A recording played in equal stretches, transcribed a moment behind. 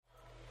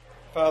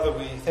Father,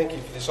 we thank you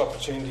for this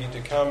opportunity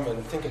to come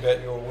and think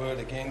about your word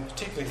again,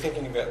 particularly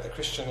thinking about the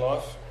Christian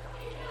life.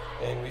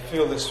 And we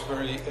feel this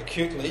very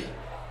acutely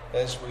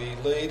as we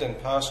lead and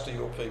pastor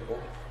your people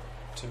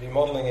to be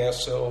modelling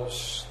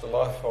ourselves the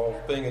life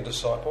of being a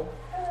disciple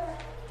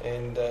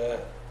and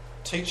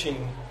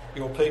teaching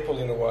your people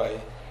in a way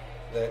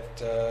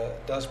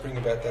that does bring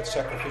about that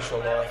sacrificial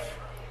life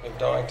of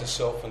dying to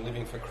self and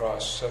living for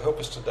Christ. So help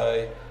us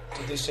today.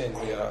 To this end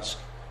we ask,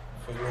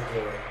 for your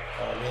glory.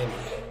 Amen.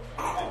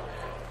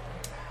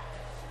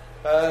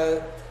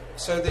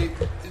 So the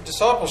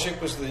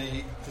discipleship was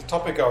the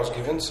topic I was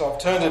given, so I've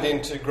turned it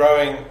into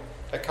growing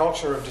a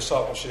culture of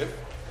discipleship.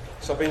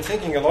 So I've been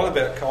thinking a lot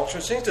about culture.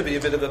 It seems to be a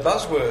bit of a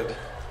buzzword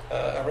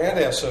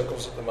around our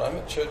circles at the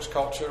moment, church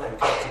culture and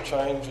culture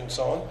change and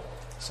so on.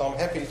 So I'm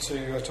happy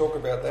to talk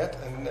about that.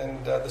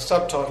 And the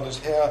subtitle is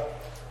How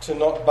to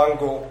Not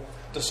Bungle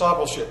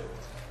Discipleship.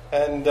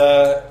 And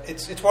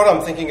it's what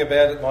I'm thinking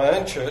about at my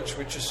own church,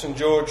 which is St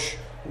George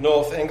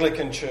North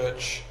Anglican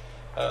Church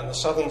in the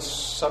southern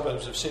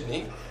suburbs of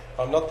Sydney.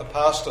 I'm not the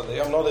pastor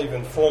there. I'm not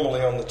even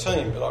formally on the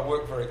team, but I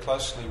work very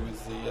closely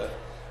with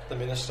the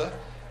minister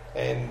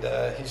and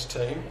his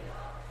team,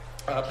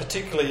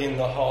 particularly in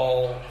the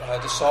whole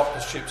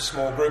discipleship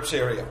small groups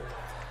area.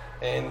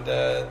 And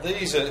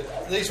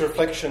these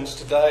reflections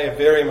today are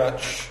very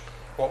much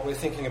what we're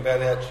thinking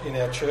about in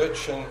our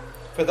church. And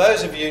for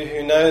those of you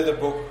who know the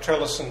book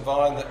Trellis and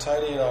Vine that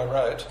Tony and I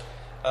wrote,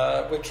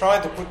 we're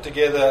trying to put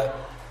together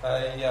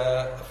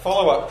a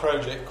follow-up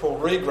project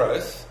called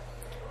Regrowth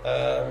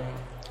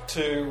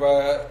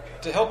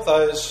to help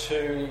those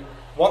who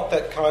want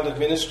that kind of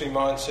ministry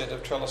mindset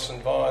of Trellis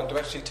and Vine to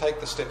actually take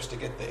the steps to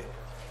get there.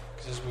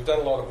 Because we've done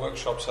a lot of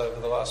workshops over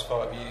the last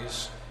 5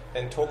 years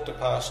and talked to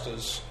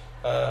pastors,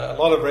 a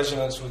lot of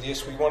resonance with,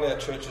 yes, we want our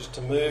churches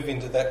to move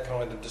into that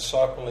kind of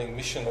discipling,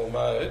 missional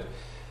mode.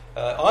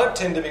 I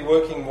tend to be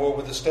working more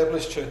with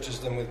established churches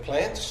than with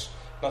plants,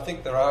 and I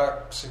think there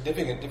are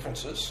significant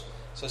differences.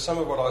 So some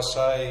of what I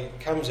say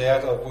comes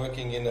out of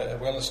working in a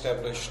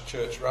well-established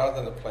church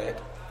rather than a plant.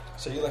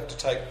 So you'll have to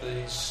take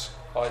these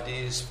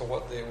ideas for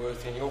what they're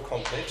worth in your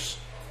context.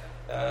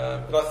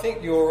 But I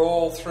think you're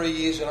all 3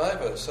 years and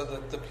over, so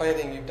the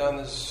planting you've done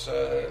is,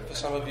 for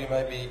some of you,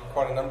 maybe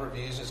quite a number of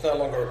years. It's no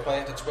longer a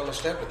plant, it's well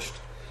established.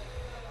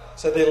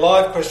 So they're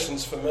live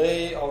questions for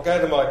me. I'll go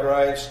to my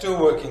grave,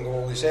 still working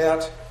all this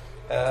out.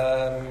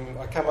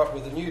 I come up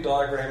with a new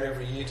diagram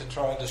every year to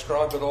try and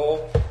describe it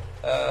all.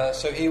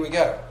 So here we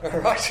go. All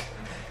right.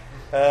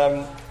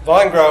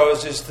 Vine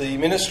Growers is the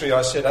ministry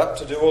I set up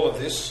to do all of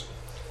this,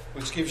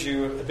 which gives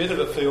you a bit of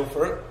a feel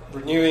for it,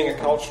 renewing a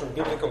culture of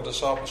biblical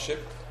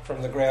discipleship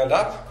from the ground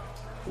up.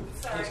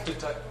 Sorry.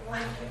 It's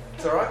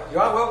all right. You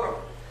are welcome.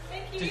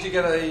 Thank you. Did you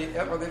get a...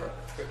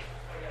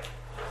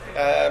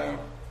 Good.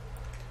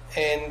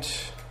 And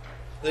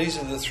these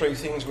are the three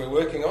things we're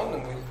working on,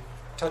 and we're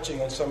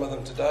touching on some of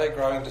them today: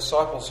 growing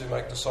disciples who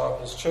make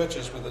disciples,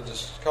 churches with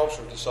a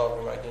culture of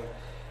disciple making,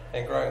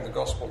 and growing the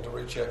gospel to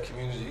reach our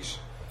communities.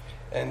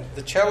 And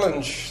the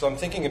challenge I'm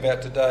thinking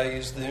about today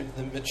is the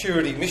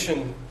maturity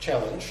mission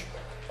challenge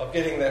of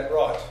getting that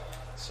right.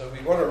 So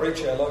we want to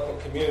reach our local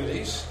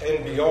communities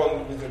and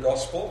beyond with the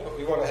gospel, but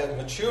we want to have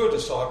mature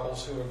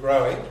disciples who are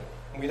growing,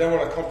 and we don't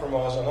want to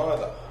compromise on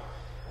either.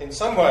 In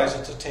some ways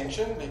it's a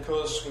tension,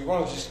 because we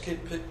want to just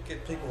get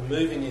people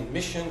moving in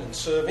mission and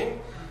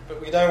serving, but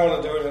we don't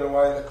want to do it in a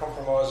way that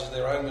compromises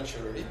their own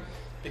maturity,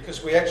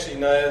 because we actually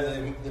know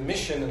the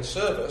mission and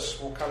service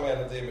will come out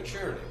of their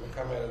maturity, will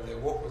come out of their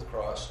walk with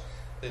Christ,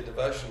 their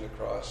devotion to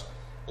Christ.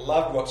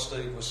 Loved what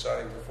Steve was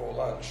saying before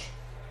lunch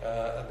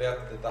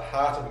about the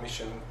heart of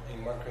mission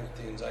in 1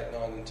 Corinthians 8,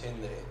 9 and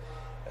 10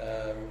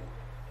 there.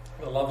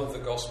 The love of the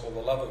gospel, the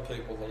love of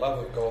people, the love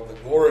of God, the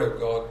glory of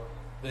God,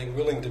 being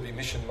willing to be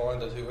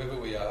mission-minded, whoever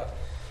we are,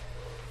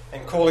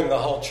 and calling the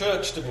whole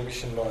church to be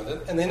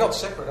mission-minded. And they're not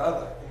separate,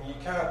 are they? I mean,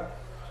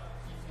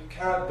 you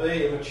can't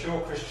be a mature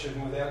Christian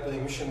without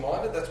being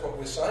mission-minded. That's what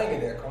we're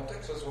saying in our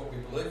context. That's what we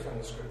believe from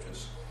the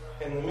Scriptures.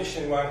 And the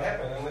mission won't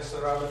happen unless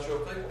there are mature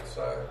people.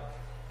 So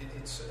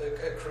it's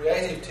a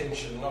creative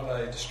tension, not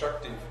a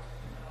destructive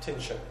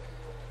tension.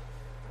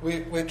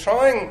 We're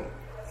trying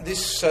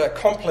this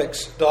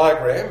complex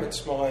diagram.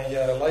 It's my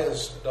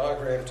latest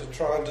diagram to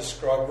try and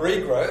describe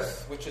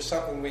regrowth, which is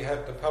something we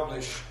have to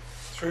publish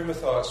through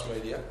Matthias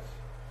Media.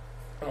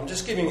 And I'm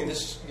just giving you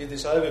this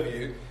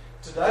overview.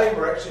 Today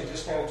we're actually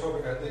just going to talk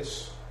about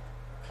this,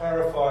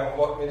 clarifying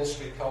what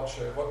ministry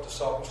culture, what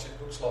discipleship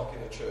looks like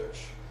in a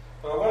church.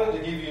 But I wanted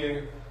to give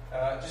you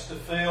just a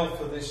feel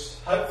for this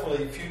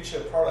hopefully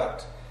future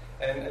product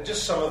and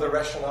just some of the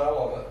rationale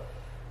on it.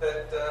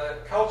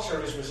 That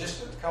culture is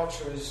resistant,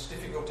 culture is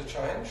difficult to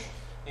change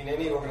in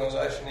any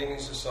organisation, any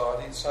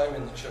society, the same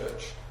in the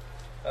church.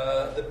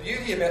 The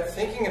beauty about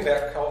thinking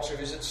about culture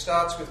is it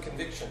starts with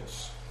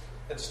convictions.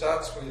 It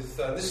starts with,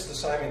 this is the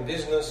same in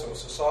business or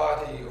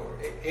society or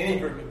any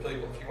group of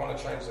people if you want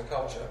to change the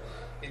culture.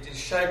 It is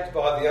shaped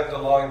by the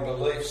underlying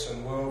beliefs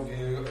and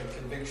worldview and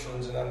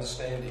convictions and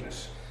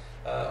understandings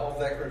of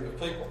that group of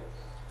people.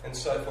 And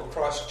so for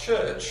Christ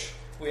Church,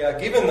 we are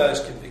given those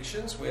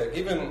convictions, we are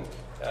given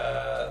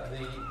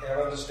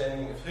our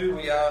understanding of who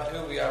we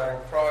are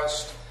in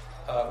Christ,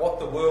 what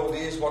the world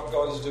is, what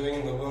God is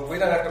doing in the world. We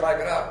don't have to make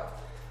it up.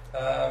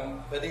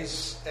 But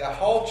is our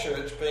whole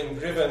church being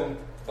driven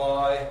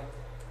by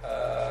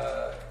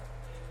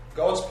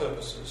God's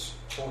purposes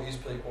for his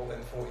people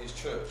and for his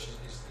church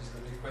is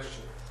the big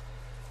question.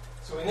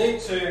 So we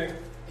need to,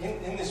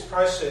 in this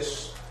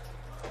process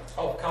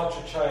of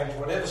culture change,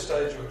 whatever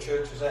stage your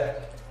church is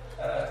at,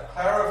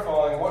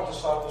 clarifying what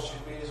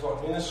discipleship is,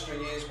 what ministry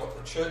is, what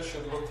the church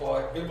should look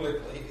like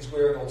biblically is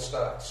where it all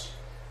starts.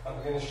 I'm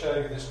going to show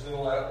you this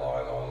little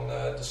outline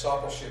on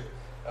discipleship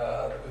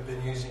that we've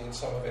been using in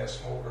some of our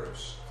small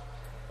groups.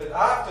 But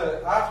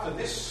after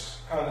this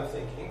kind of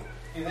thinking,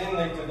 you then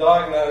need to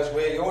diagnose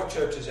where your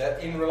church is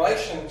at in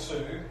relation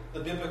to the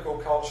biblical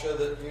culture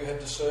that you have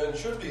discerned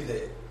should be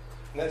there.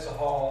 And that's a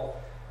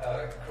whole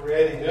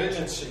creating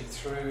urgency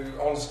through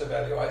honest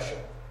evaluation,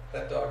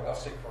 that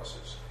diagnostic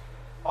process.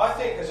 I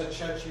think as a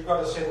church you've got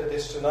to set a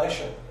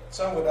destination.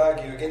 Some would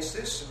argue against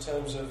this in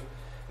terms of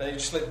you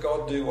just let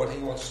God do what he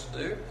wants to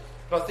do.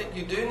 But I think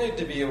you do need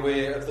to be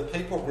aware of the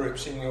people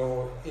groups in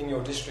your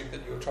district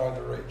that you're trying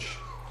to reach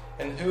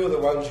and who are the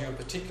ones you're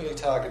particularly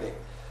targeting.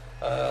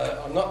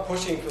 I'm not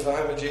pushing for the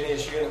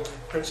homogeneous unit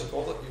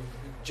principle that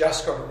you've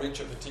just got to reach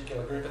a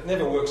particular group. It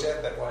never works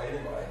out that way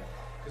anyway,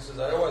 because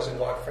they always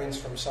invite friends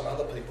from some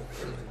other people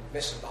group and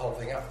messes the whole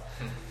thing up.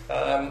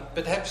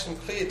 But have some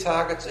clear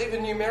targets,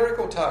 even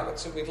numerical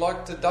targets, that we'd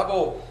like to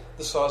double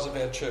the size of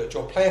our church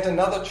or plant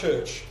another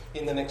church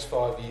in the next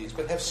 5 years,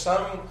 but have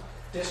some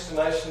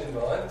destination in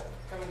mind.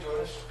 Come and join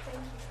us.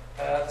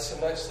 There's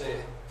some notes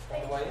there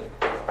on the way in.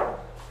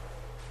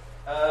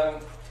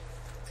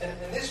 And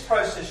in this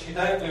process you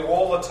don't do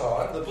all the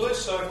time. The blue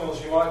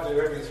circles you might do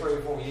every 3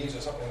 or 4 years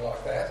or something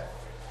like that.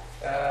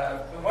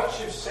 But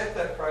once you've set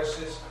that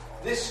process,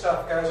 this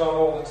stuff goes on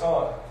all the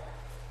time.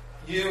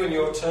 You and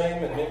your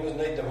team and members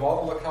need to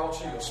model the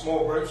culture. Your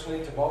small groups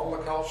need to model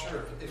the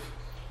culture.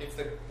 If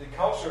the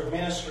culture of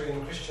ministry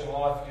and Christian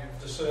life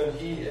you've discerned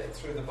here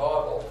through the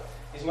Bible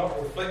is not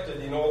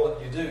reflected in all that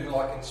you do,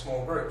 like in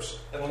small groups,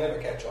 it'll never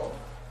catch on.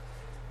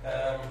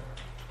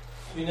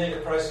 You need a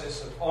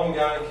process of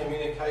ongoing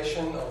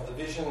communication of the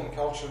vision and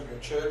culture of your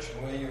church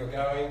and where you are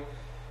going.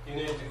 You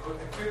need to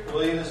equip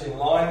leaders in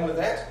line with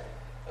that,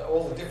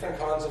 all the different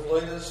kinds of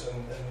leaders,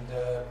 and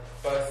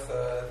both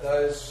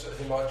those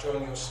who might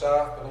join your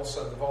staff, but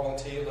also the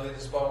volunteer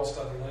leaders, Bible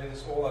study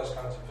leaders, all those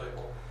kinds of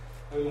people,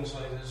 women's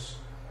leaders.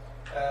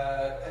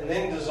 And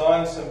then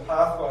design some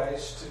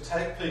pathways to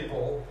take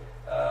people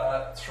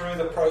through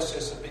the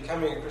process of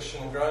becoming a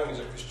Christian and growing as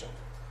a Christian.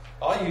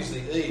 I use the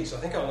E's. I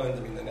think I learned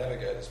them in the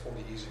Navigators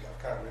 40 years ago.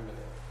 I can't remember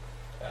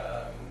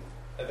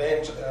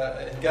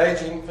now.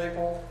 Engaging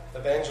people,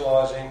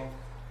 evangelising,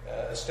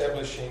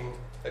 establishing,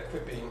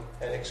 equipping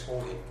and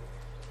exporting.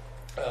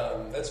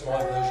 That's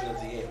my version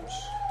of the M's.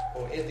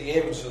 Or the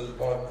M's are the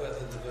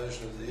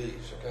version of the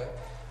E's, okay?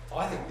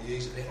 I think the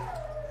E's are better.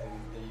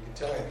 And you can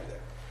tell me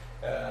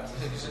that.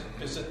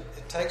 Because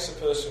it takes a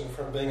person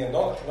from being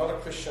not a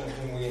Christian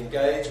whom we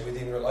engage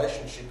with in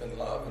relationship and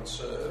love and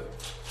serve,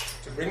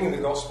 to bringing the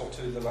gospel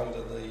to them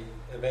under the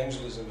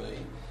evangelism E,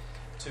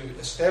 to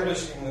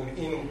establishing them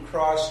in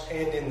Christ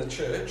and in the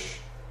church,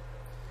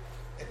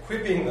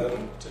 equipping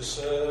them to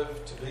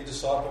serve, to be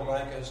disciple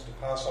makers, to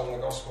pass on the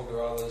gospel to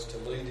others, to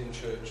lead in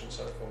church and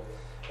so forth,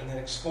 and then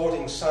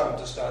exporting some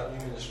to start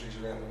new ministries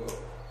around the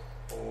world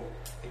or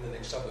in the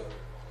next suburb.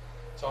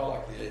 So I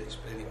like the E's,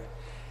 but anyway.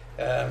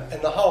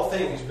 And the whole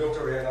thing is built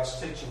around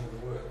us teaching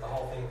the word, the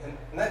whole thing.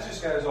 And that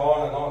just goes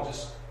on and on,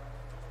 just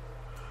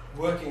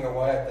working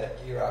away at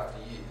that year after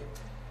year.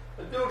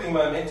 But building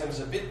momentum is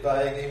a bit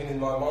vague, even in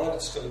my mind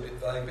it's still a bit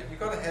vague, but you've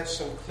got to have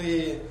some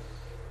clear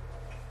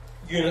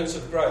units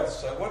of growth.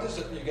 So what is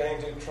it you're going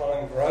to try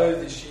and grow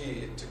this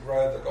year to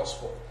grow the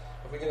gospel?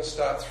 Are we going to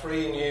start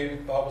 3 new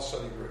Bible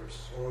study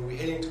groups? Or are we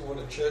heading toward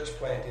a church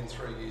plant in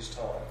 3 years'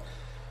 time?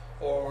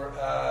 Or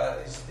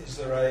is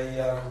there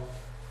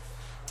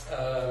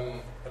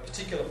a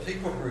particular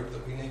people group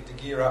that we need to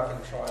gear up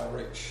and try and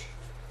reach?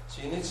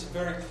 So you need some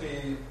very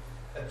clear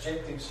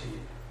objectives here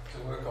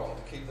to work on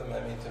to keep the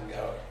momentum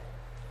going.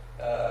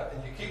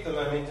 And you keep the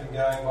momentum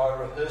going by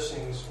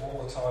rehearsing this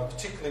all the time,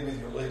 particularly with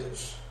your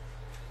leaders.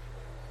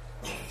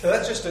 So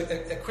that's just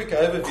a quick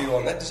overview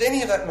on that. Does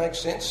any of that make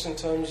sense in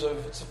terms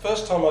of... It's the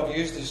first time I've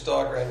used this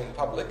diagram in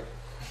public,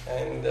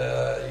 and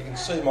you can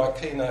see my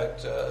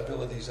keynote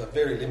abilities are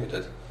very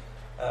limited.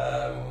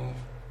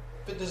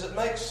 But does it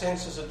make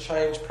sense as a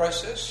change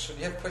process? Do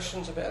you have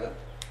questions about it?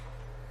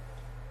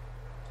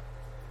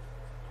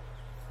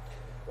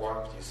 Why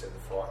would you say the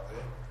fight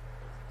there?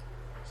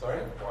 Sorry?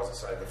 Why does it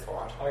say the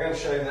fight? I'm going to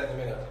show you that in a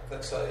minute.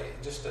 That's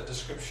just a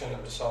description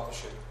of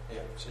discipleship.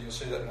 Yeah, so you'll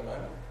see that in a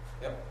moment.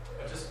 Yep.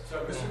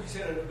 So you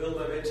said to build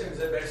momentum, is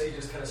that basically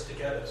just kind of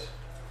stick at it?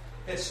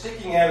 It's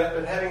sticking at it,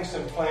 but having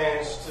some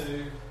plans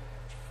to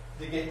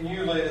get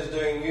new leaders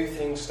doing new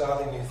things,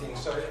 starting new things.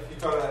 So if you've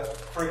got,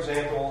 for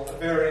example,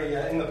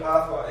 in the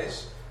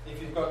pathways,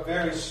 if you've got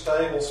very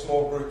stable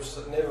small groups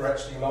that never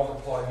actually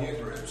multiply new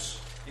groups,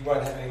 you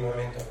won't have any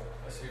momentum.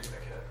 I see. Okay.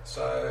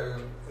 So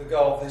the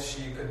goal this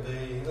year could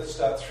be,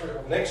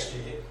 next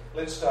year,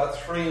 let's start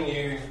 3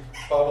 new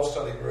Bible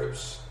study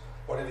groups,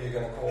 whatever you're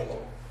going to call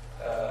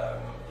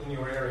them, in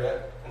your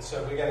area. And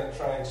so we're going to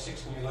train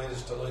 6 new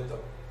leaders to lead them.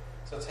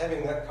 So it's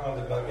having that kind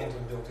of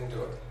momentum built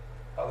into it.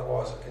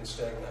 Otherwise it can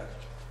stagnate.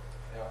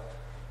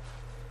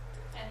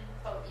 Yeah. And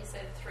Bob, you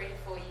said 3 to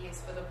 4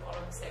 years for the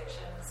bottom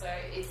section. So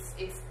it's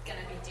going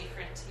to be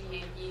different to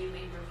your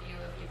yearly review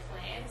of your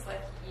plans.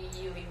 Like your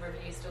yearly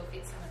review still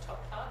fits in the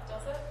top part,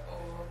 does it?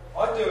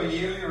 Or I do a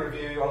yearly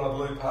review on the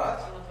blue part,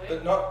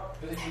 but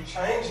if you're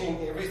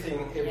changing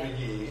everything every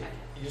year,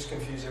 you just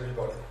confuse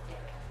everybody. Yeah.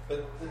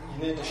 But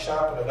you need to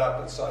sharpen it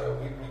up and say,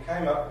 we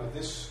came up with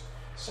this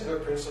set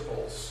of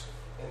principles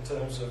in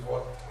terms of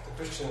what the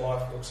Christian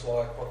life looks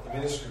like, what the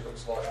ministry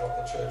looks like, what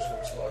the church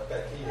looks like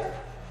back here.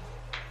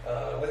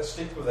 Let's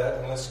stick with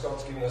that unless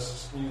God's given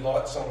us new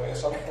light somewhere,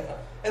 somehow.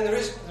 And there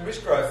is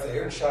growth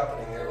there and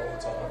sharpening there all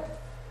the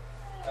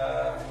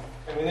time.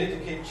 And we need to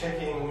keep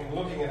checking,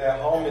 looking at our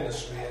whole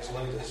ministry as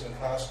leaders and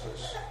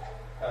pastors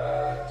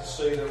to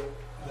see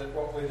that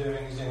what we're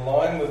doing is in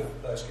line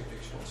with those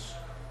convictions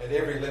at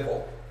every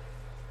level.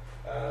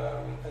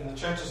 And the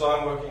churches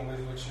I'm working with,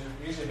 which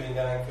have usually been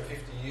going for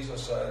 50 years or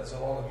so, there's a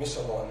lot of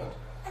misalignment.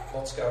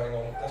 Lots going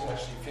on, doesn't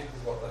actually fit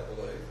with what they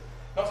believe.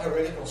 Not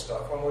heretical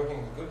stuff, I'm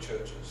working with good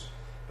churches,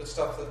 but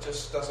stuff that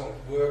just doesn't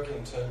work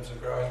in terms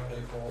of growing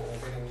people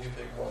or getting new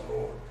people on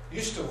board.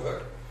 Used to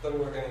work, doesn't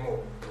work anymore.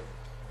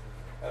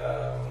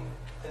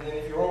 And then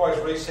if you're always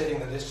resetting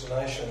the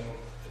destination,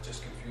 it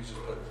just confuses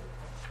people.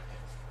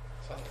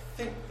 So I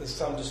think there's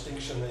some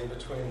distinction there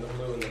between the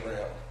blue and the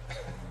brown.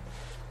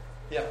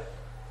 Yeah.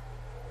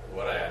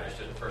 What I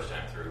understood the first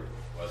time through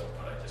wasn't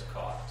what I just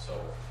caught. So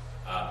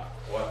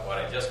what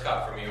I just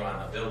caught from you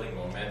on the building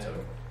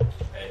momentum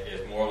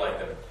is more like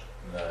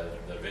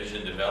the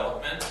vision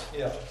development.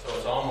 Yeah. So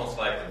it's almost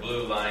like the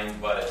blue line,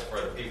 but it's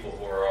for the people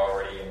who are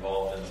already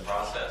involved in the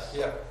process.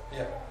 Yeah.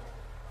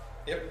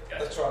 Yep,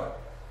 gotcha. That's right.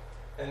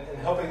 And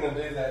helping them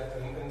do that,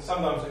 and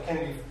sometimes it can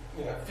be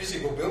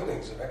physical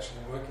buildings of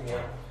actually working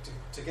out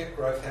to get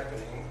growth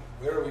happening.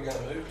 Where are we going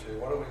to move to?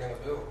 What are we going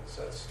to build?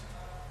 So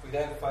we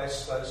don't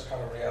face those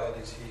kind of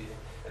realities here.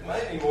 It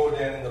may be more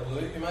down in the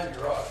blue. You may be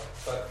right,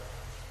 but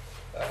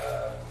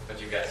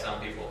you've got some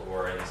people who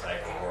are in the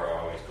cycle who are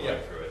always going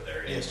through it.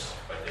 There is, yes.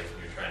 But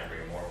you're trying to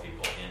bring more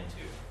people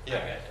into.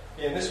 Yeah.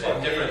 And this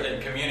one different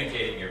than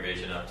communicating your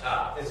vision up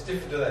top. It's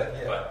different to that.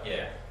 Yeah. But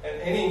yeah.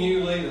 And any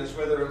new leaders,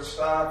 whether it's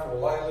staff or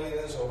lay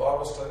leaders or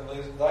Bible study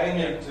leaders, they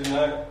need to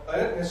know. They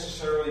don't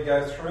necessarily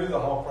go through the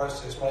whole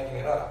process making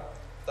it up.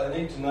 They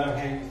need to know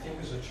how you think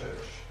as a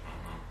church,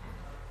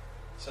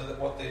 so that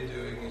what they're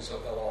doing is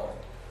aligned.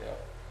 Yeah.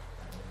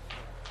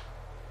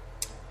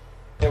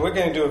 Now we're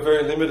going to do a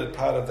very limited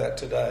part of that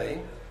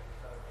today.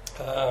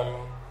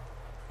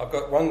 I've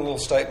got one little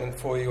statement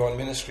for you on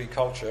ministry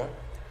culture.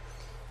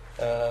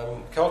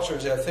 Culture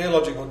is our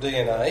theological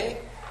DNA.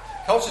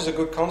 Culture is a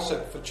good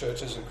concept for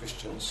churches and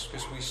Christians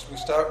because we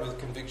start with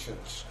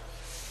convictions.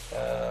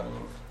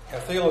 Our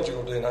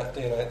theological DNA,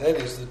 that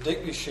is the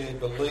deeply shared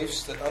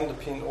beliefs that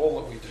underpin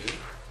all that we do.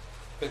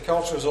 But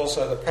culture is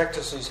also the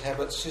practices,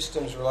 habits,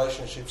 systems,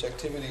 relationships,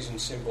 activities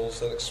and symbols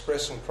that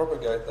express and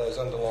propagate those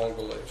underlying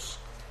beliefs.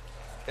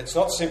 It's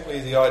not simply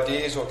the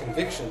ideas or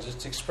convictions,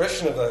 it's the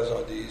expression of those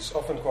ideas,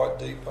 often quite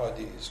deep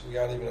ideas we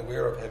aren't even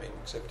aware of having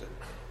accepted,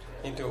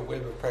 into a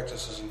web of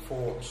practices and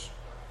forms.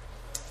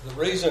 The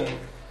reason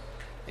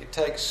it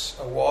takes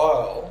a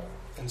while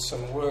and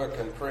some work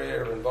and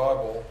prayer and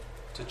Bible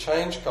to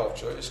change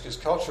culture is because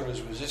culture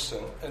is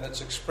resistant and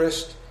it's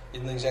expressed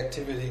in these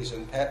activities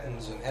and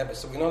patterns and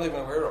habits that we're not even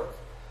aware of.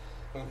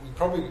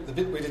 The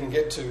bit we didn't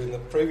get to in the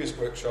previous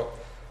workshop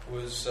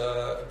was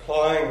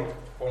applying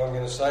what I'm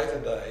going to say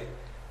today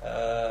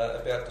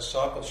about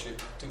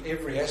discipleship to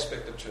every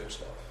aspect of church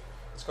life.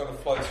 It's got to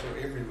flow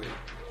through everywhere.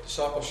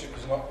 Discipleship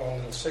is not one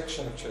little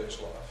section of church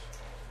life.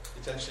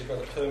 It's actually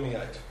got to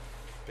permeate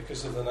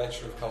because of the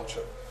nature of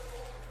culture.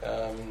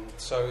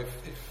 So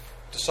if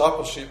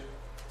discipleship,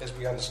 as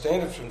we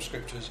understand it from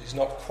scriptures, is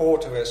not core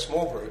to our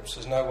small groups,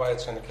 there's no way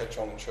it's going to catch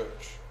on in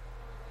church.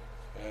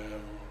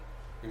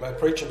 We may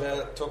preach about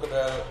it, talk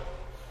about it,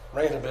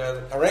 rant about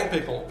it, harangue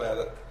people about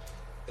it.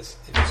 If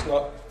it's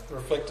not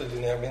reflected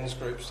in our men's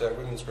groups, our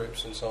women's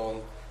groups and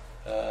so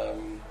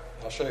on,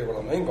 I'll show you what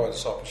I mean by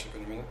discipleship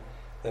in a minute,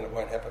 then it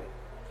won't happen.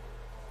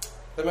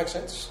 That makes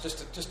sense?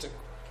 Just a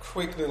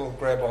quick little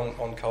grab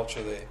on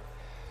culture there.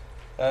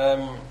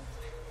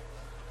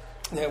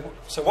 Now,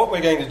 so what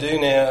we're going to do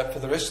now for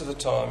the rest of the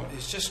time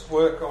is just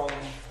work on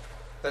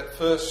that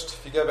first,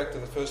 if you go back to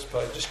the first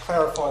page, just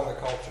clarifying the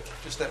culture,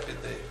 just that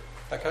bit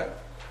there, okay?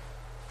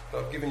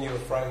 But I've given you a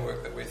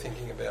framework that we're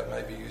thinking about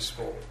may be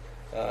useful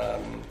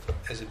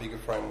as a bigger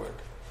framework.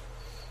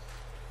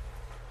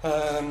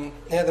 Now,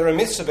 there are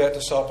myths about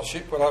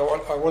discipleship, but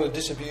I want to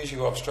disabuse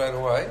you of straight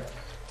away.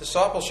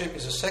 Discipleship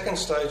is a second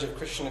stage of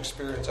Christian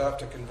experience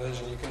after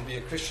conversion. You can be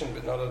a Christian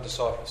but not a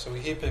disciple. So we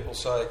hear people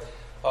say,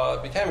 I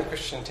became a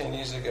Christian 10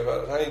 years ago, but I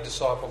was only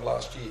discipled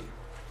last year.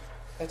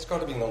 That's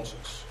got to be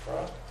nonsense,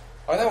 right?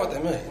 I know what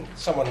they mean.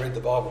 Someone read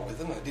the Bible with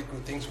them, they did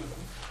good things with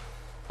them.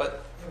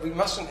 But we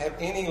mustn't have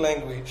any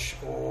language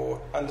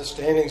or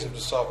understandings of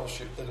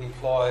discipleship that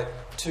imply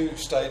 2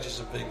 stages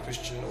of being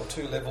Christian or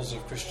 2 levels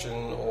of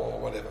Christian or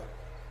whatever.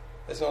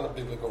 That's not a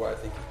biblical way of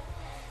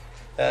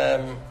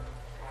thinking.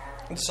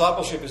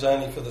 Discipleship is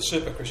only for the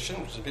super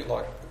Christian, which is a bit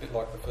like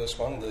the first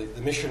one,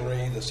 the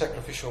missionary, the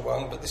sacrificial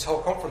one. But this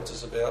whole conference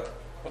is about,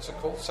 what's it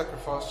called?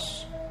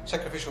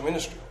 Sacrificial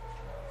ministry.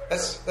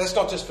 That's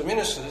not just for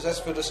ministers, that's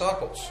for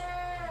disciples.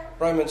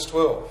 Romans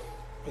 12.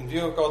 In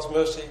view of God's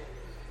mercy,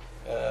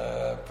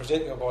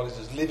 present your bodies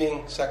as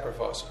living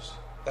sacrifices.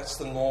 That's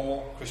the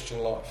normal Christian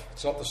life.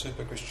 It's not the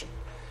super Christian.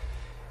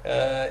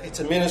 It's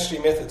a ministry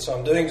method. So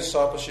I'm doing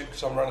discipleship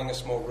because I'm running a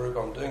small group.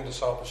 I'm doing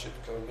discipleship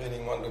because I'm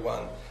meeting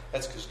 1-to-1.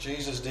 That's because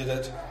Jesus did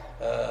it.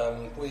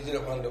 We did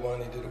it 1-to-1.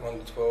 He did it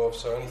 1-to-12.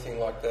 So anything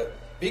like that.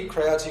 Big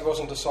crowds, he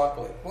wasn't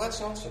discipling. Well, that's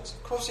nonsense.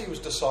 Of course he was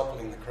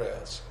discipling the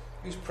crowds.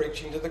 He was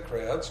preaching to the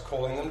crowds,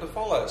 calling them to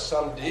follow.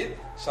 Some did,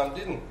 some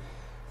didn't.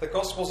 The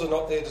Gospels are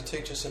not there to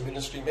teach us a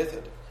ministry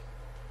method.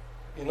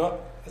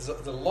 There's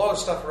a lot of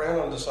stuff around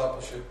on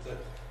discipleship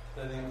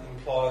that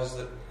implies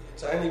that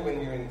it's only when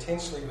you're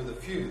intensely with a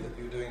few that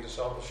you're doing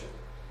discipleship.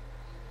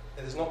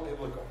 It is not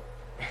biblical.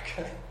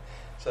 Okay,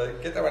 so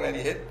get that one out of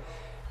your head.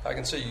 I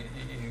can see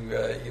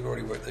you've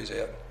already worked these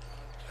out.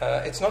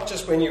 It's not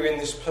just when you're in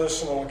this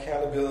personal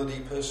accountability,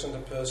 person to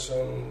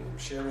person,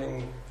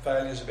 sharing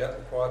failures about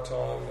the quiet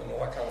time and all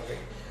that kind of thing,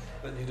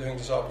 that you're doing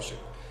discipleship.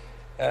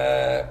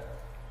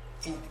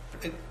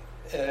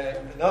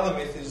 Another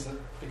myth is that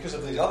because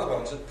of these other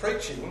ones, that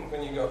preaching,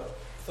 when you've got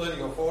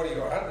 30 or 40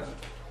 or 100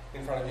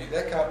 in front of you,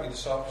 that can't be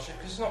discipleship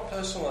because it's not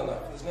personal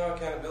enough. There's no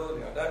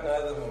accountability. I don't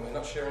know them and we're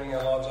not sharing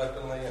our lives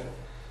openly, and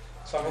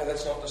somehow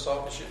that's not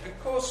discipleship. Of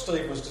course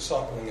Steve was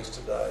discipling us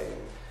today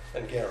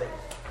and Gary.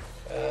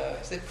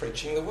 They're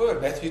preaching the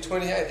word. Matthew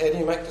 28, how do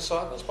you make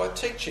disciples? By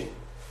teaching.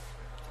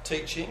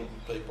 Teaching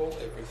people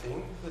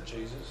everything that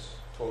Jesus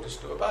taught us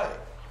to obey.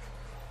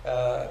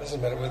 It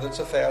doesn't matter whether it's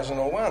 1,000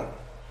 or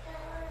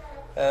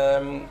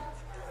 1.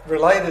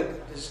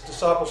 Related,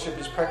 discipleship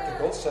is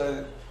practical,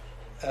 so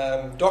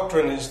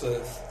doctrine is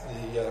the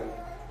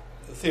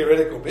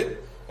theoretical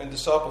bit, and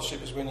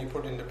discipleship is when you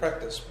put it into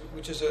practice,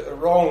 which is a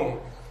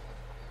wrong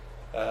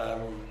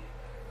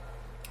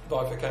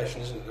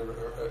bifurcation, isn't it?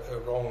 A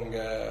wrong,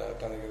 I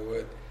don't think of the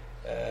word,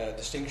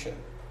 distinction.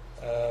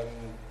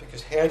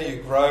 Because how do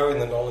you grow in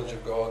the knowledge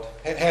of God?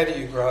 How do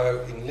you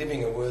grow in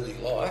living a worthy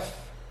life?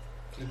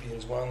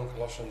 Philippians 1,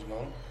 Colossians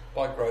 1,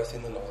 by growth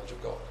in the knowledge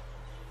of God.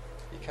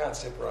 You can't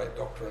separate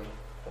doctrine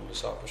from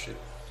discipleship.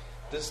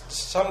 There's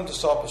some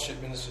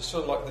discipleship ministers,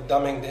 sort of like the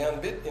dumbing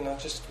down bit,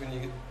 just when you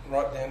get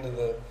right down to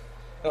the...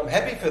 And I'm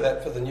happy for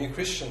that, for the new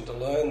Christian, to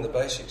learn the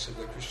basics of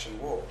the Christian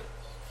walk.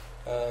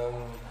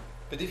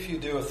 But if you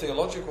do a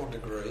theological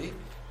degree,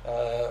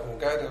 or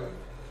go to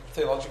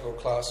theological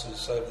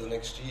classes over the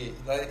next year,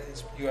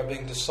 you are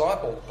being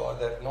discipled by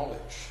that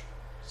knowledge.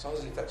 It's not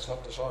as if that's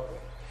not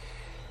discipling.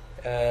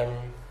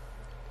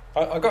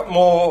 I got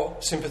more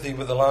sympathy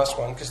with the last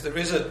one because there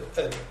is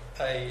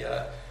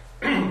a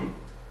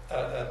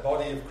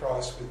body of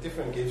Christ with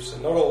different gifts,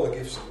 and not all the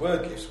gifts are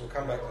word gifts. We'll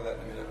come back to that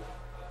in a minute.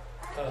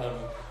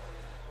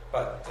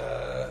 But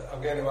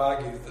I'm going to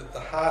argue that the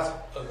heart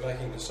of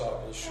making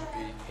disciples should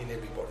be in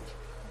everybody.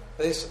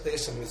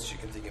 There's some myths you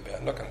can think about.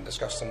 I'm not going to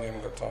discuss them, we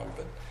haven't got time,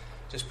 but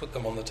just put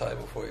them on the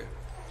table for you.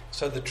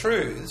 So the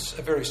truths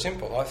are very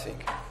simple, I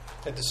think.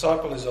 A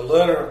disciple is a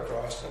learner of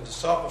Christ, and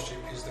discipleship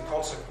is the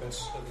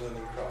consequence of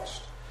learning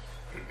Christ.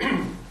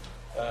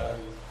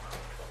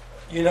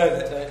 You know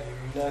that, don't you?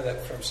 You know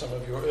that from some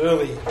of your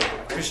early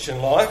Christian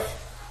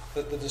life,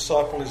 that the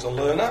disciple is a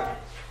learner.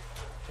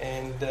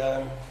 And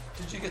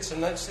did you get some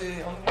notes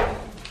there on there?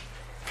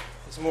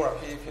 There's more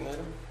up here if you need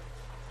them.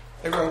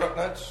 Everyone got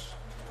notes?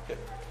 Yep.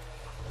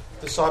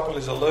 Disciple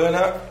is a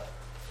learner,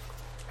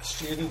 a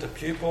student, a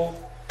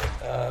pupil,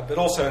 but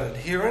also an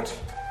adherent.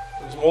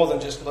 It was more than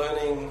just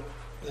learning.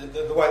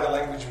 The way the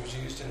language was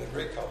used in the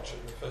Greek culture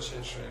in the first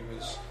century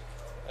was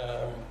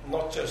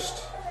not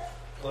just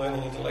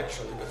learning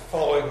intellectually, but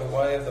following the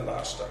way of the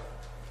master.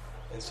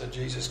 And so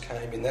Jesus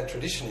came in that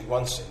tradition, in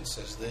one sense,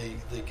 as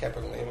the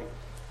capital M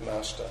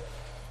master,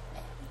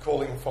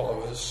 calling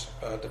followers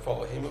to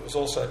follow him. It was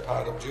also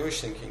part of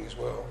Jewish thinking as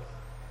well.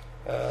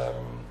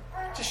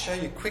 Just show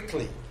you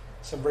quickly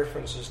some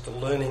references to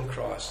learning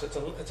Christ. It's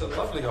a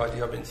lovely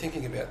idea. I've been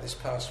thinking about this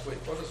past week.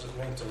 What does it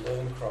mean to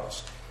learn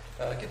Christ?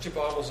 Get your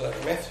Bibles out.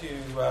 Matthew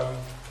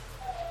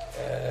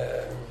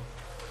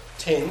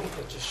 10,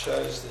 that just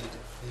shows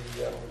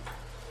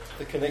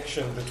the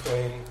connection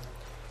between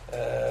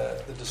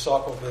the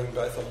disciple being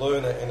both a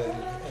learner and an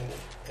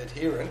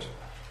adherent.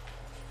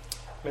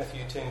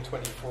 Matthew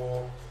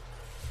 10:24.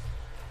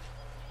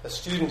 A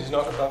student is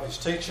not above his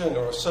teacher,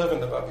 nor a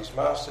servant above his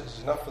master. It is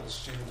enough for the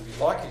student to be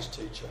like his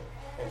teacher,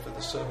 and for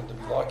the servant to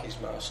be like his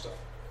master.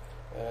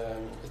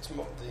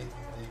 The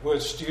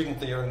word student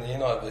there in the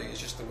NIV is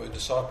just the word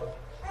disciple.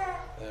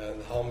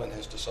 the Holman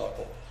has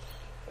disciple.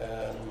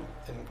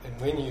 And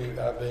when you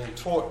are being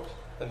taught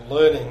and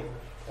learning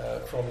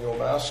from your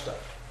master,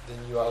 then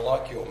you are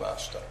like your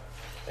master.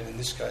 And in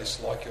this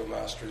case, like your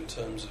master in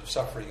terms of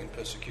suffering and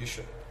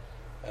persecution,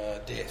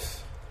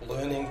 death.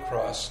 Learning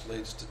Christ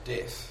leads to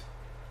death,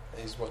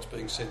 is what's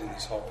being said in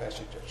this whole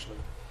passage actually.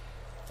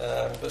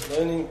 But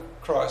learning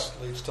Christ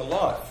leads to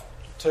life.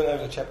 Turn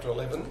over to chapter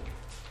 11,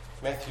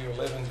 Matthew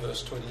 11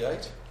 verse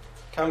 28.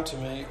 Come to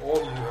me, all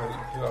you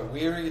who are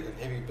weary and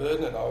heavy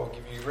burden, and I will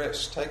give you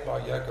rest. Take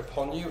my yoke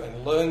upon you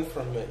and learn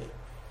from me,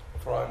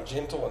 for I am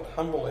gentle and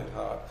humble in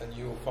heart, and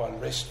you will find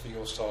rest for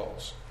your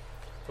souls.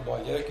 For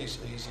my yoke is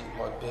easy,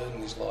 my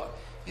burden is light.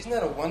 Isn't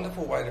that a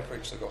wonderful way to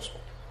preach the gospel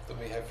that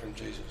we have from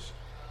Jesus?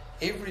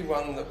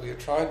 Everyone that we are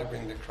trying to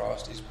bring to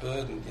Christ is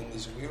burdened in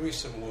this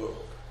wearisome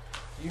world.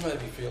 You may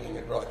be feeling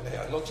it right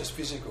now, not just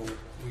physical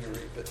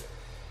weary, but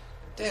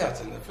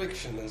doubt and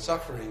affliction and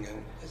suffering,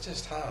 and it's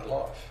just hard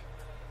life.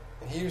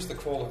 And here's the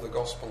call of the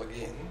gospel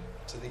again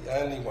to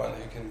the only one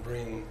who can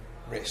bring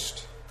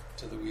rest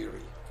to the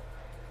weary.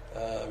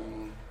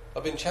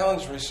 I've been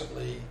challenged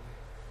recently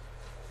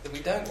that we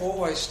don't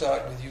always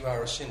start with "you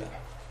are a sinner."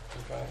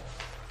 Okay,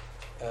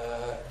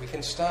 we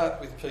can start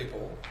with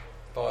people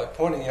by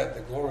pointing out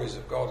the glories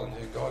of God and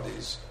who God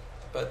is,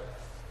 but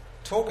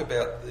talk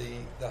about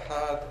the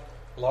hard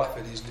life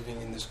it is living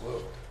in this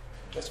world.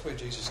 That's where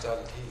Jesus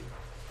started here.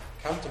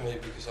 Come to me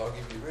because I'll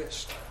give you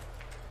rest.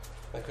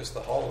 Because the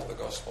whole of the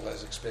gospel,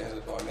 as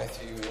expounded by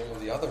Matthew and all of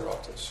the other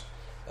writers,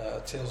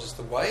 tells us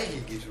the way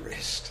he gives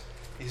rest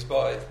is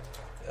by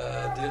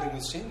dealing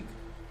with sin,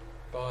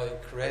 by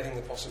creating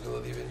the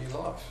possibility of a new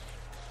life.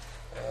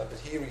 But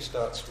here he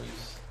starts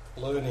with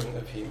learning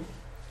of him.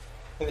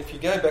 And if you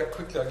go back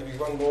quickly, I'll give you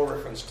one more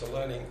reference to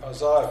learning.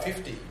 Isaiah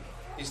 50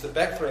 is the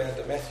background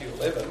to Matthew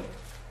 11.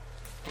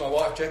 My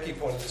wife Jackie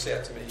pointed this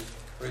out to me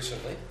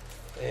recently,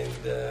 and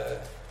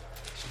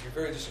she'd be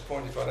very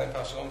disappointed if I don't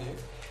pass it on to you.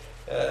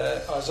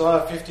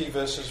 Isaiah 50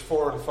 verses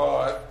 4 and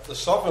 5, the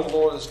sovereign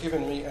Lord has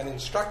given me an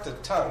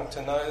instructed tongue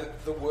to know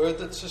the word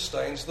that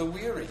sustains the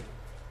weary.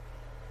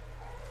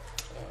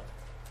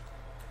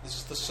 This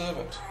is the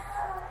servant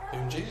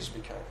whom Jesus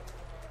became.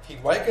 He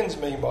wakens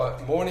me by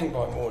morning.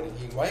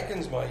 He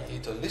wakens my ear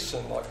to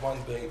listen like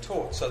one being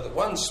taught. So the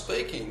one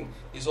speaking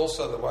is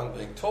also the one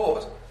being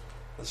taught,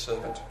 the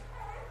servant.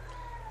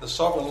 The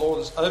sovereign Lord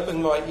has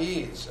opened my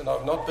ears, and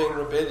I've not been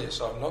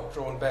rebellious. I've not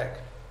drawn back.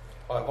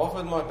 I've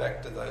offered my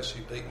back to those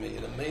who beat me.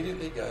 It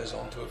immediately goes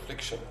on to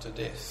affliction, to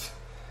death.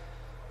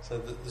 So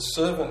the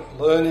servant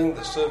learning,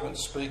 the servant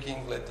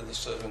speaking led to the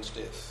servant's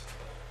death.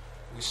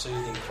 We see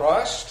it in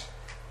Christ,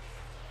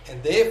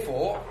 and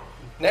therefore,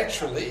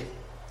 naturally,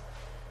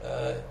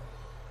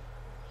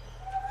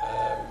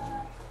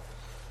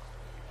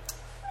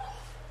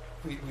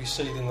 we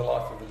see it in the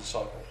life of a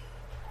disciple.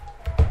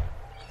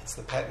 It's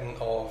the pattern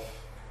of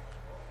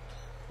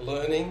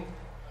learning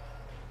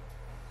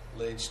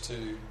leads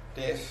to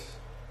death,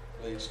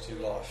 leads to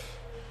life.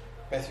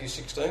 Matthew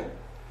 16,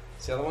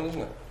 it's the other one,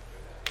 isn't it?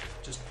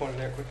 Just point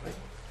it out quickly.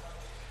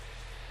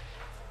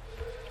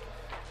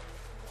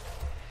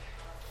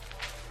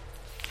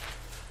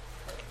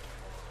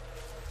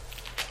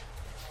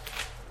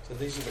 So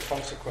these are the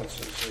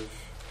consequences of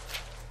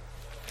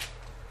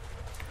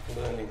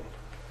learning.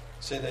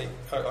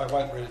 I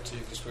won't read it to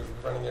you because we're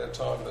running out of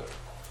time, but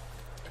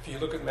if you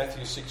look at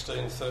Matthew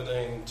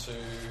 16:13 to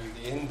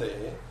the end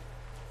there,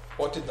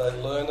 what did they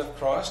learn of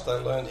Christ? They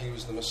learned he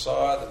was the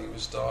Messiah, that he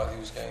was died, he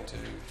was going to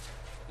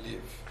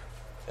live,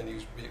 and he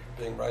was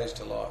being raised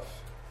to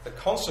life. The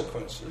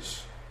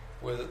consequences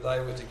were that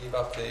they were to give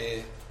up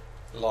their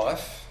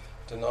life,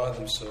 deny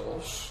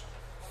themselves,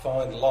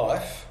 find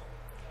life,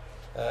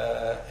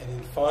 and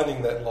in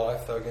finding that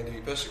life they were going to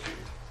be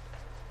persecuted.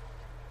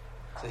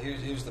 So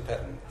here's the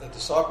pattern. The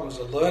disciple was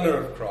a learner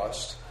of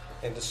Christ,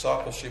 and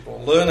discipleship, or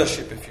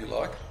learnership if you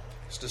like,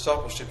 because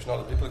discipleship is not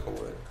a biblical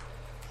word,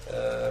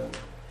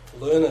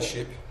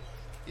 learnership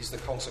is the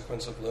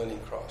consequence of learning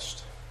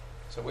Christ.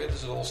 So where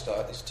does it all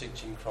start? It's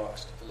teaching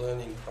Christ,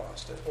 learning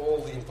Christ, and all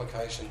the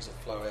implications that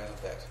flow out of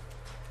that.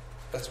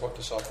 That's what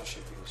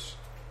discipleship is.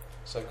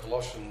 So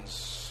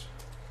Colossians,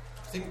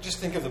 just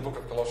think of the book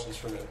of Colossians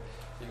for a minute.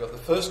 You've got the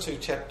first two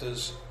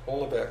chapters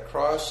all about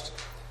Christ,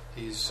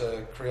 his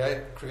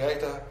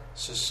creator,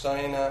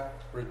 sustainer,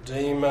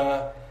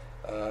 redeemer,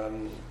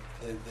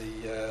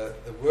 the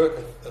work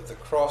of the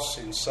cross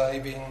in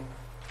saving,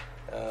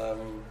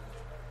 and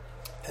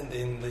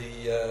then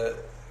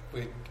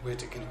we're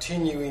to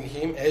continue in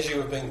him as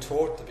you have been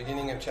taught, the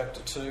beginning of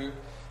chapter 2,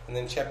 and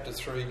then chapter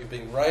 3, you've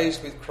been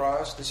raised with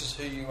Christ, this is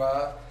who you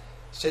are,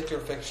 set your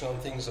affection on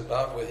things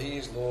above where he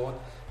is Lord,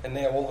 and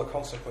now all the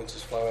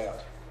consequences flow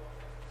out.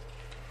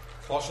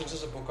 Colossians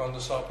is a book on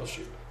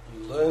discipleship.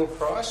 You learn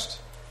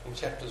Christ in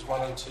chapters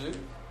 1 and 2.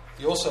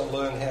 You also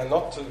learn how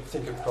not to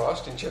think of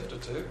Christ in chapter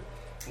 2.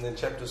 And then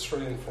chapters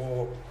 3 and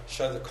 4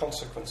 show the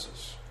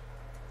consequences.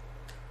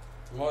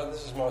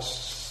 This is my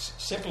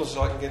simplest as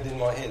I can get it in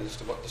my head as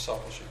to what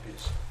discipleship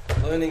is.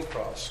 Learning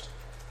Christ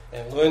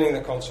and learning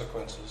the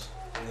consequences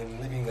and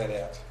then living that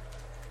out.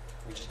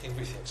 which is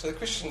everything. So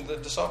the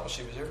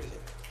discipleship is everything.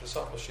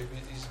 Discipleship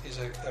is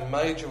a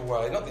major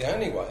way, not the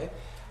only way,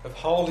 of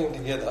holding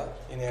together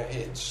in our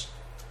heads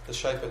the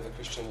shape of the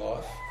Christian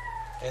life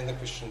and the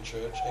Christian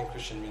church and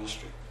Christian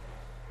ministry.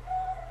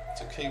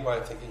 It's a key way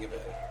of thinking about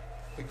it.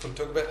 We could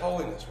talk about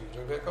holiness, we could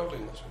talk about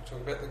godliness, we could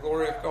talk about the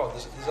glory of God.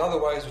 There's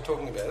other ways of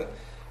talking about it,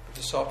 but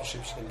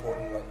discipleship's an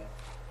important one.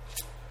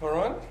 All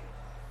right?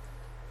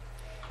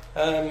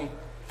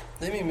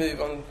 Let me move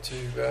on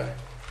to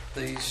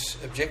these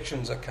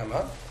objections that come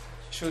up.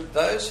 Should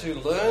those who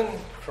learn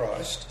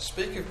Christ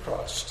speak of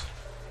Christ?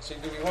 See,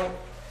 do we want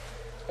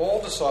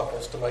all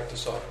disciples to make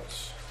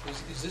disciples?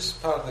 Is this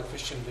part of the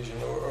Christian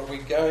vision, or are we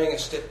going a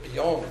step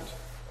beyond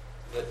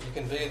that you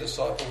can be a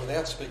disciple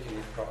without speaking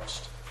of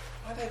Christ?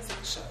 I don't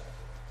think so.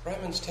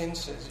 Romans 10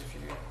 says if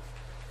you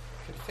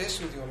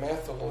confess with your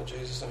mouth the Lord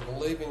Jesus and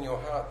believe in your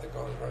heart that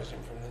God has raised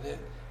him from the dead.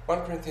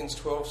 1 Corinthians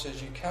 12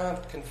 says you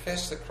can't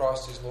confess that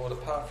Christ is Lord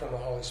apart from the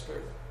Holy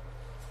Spirit.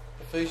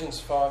 Ephesians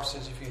 5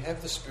 says if you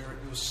have the Spirit,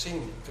 you'll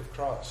sing of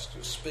Christ,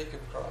 you'll speak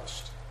of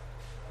Christ.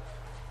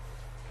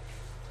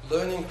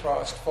 Learning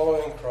Christ,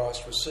 following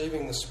Christ,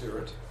 receiving the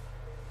Spirit,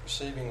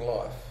 receiving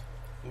life,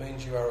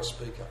 means you are a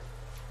speaker.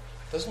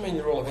 Doesn't mean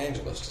you're all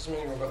evangelists, doesn't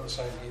mean you've all got the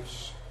same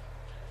gifts,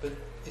 but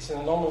it's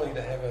an anomaly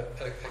to have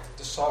a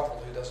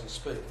disciple who doesn't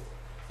speak.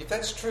 If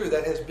that's true,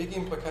 that has big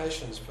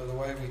implications for the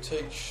way we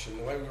teach and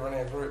the way we run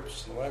our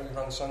groups and the way we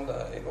run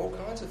Sunday, and all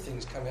kinds of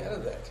things come out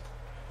of that.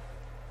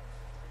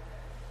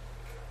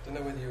 Don't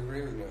know whether you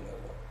agree with me on that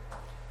or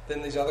not.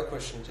 Then these other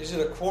questions. Is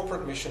it a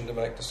corporate mission to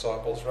make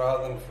disciples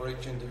rather than for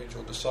each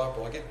individual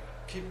disciple? I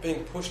keep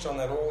being pushed on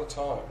that all the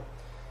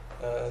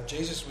time.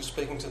 Jesus was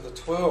speaking to the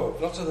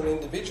 12, not to them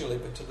individually,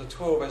 but to the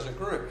 12 as a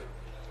group,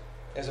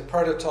 as a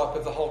prototype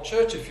of the whole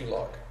church, if you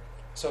like.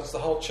 So it's the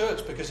whole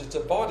church because it's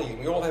a body.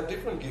 We all have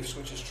different gifts,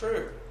 which is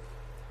true.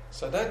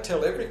 So don't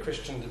tell every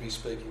Christian to be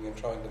speaking and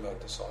trying to make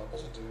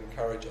disciples and to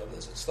encourage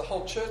others. It's the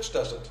whole church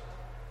does it.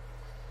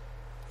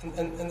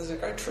 And there's a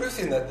great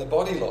truth in that, the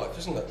body life,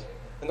 isn't it?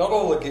 And not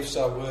all the gifts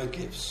are word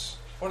gifts.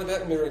 What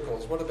about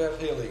miracles? What about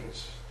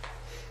healings?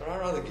 There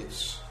are other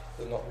gifts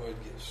that are not word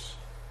gifts.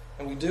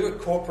 And we do it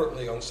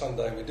corporately on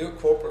Sunday, and we do it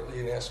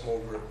corporately in our small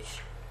groups.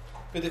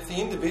 But if the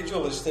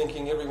individual is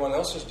thinking everyone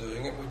else is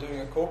doing it, we're doing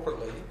it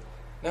corporately,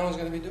 no one's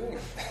going to be doing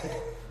it.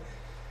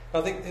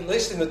 I think, at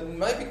least it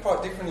may be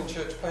quite different in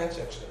church plants,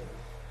 actually.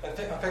 In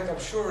fact, I'm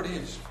sure it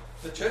is.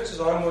 The churches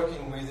I'm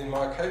working with in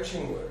my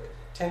coaching work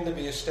tend to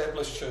be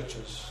established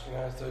churches,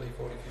 30,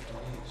 40, 50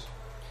 years.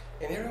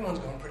 And everyone's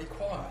gone pretty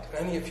quiet.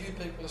 Only a few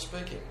people are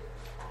speaking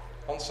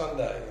on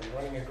Sunday and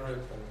running a group.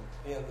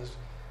 And there's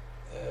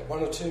one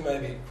or two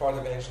maybe quite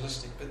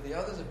evangelistic, but the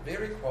others are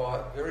very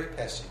quiet, very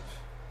passive.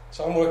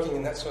 So I'm working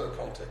in that sort of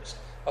context.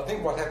 I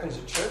think what happens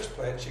at church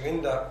plants, you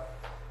end up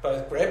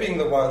both grabbing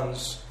the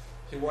ones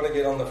who want to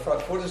get on the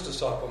front foot as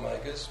disciple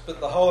makers, but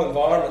the whole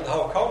environment, the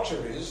whole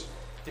culture is,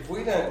 if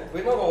we're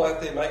not all out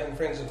there making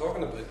friends and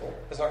talking to people,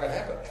 it's not going to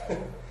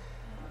happen.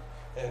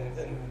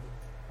 and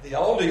the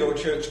older your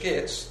church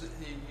gets,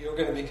 you're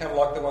going to become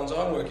like the ones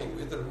I'm working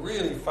with, that are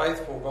really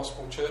faithful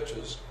gospel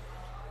churches,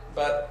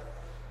 but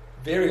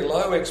very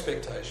low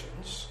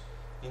expectations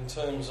in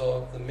terms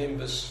of the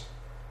members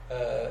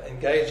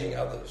engaging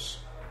others.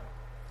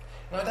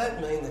 And I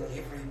don't mean that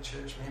every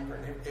church member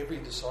and every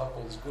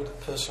disciple is good at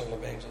personal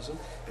evangelism,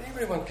 but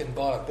everyone can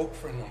buy a book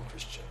for a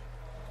non-Christian.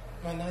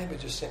 My neighbour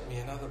just sent me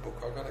another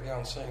book. I've got to go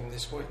and see him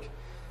this week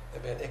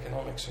about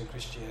economics and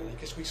Christianity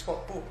because we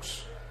swap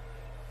books.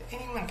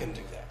 Anyone can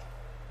do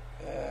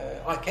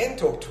that. I can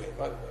talk to him.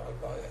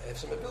 I have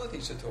some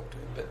abilities to talk to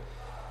him,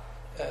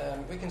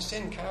 but we can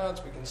send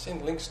cards, we can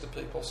send links to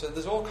people. So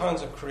there's all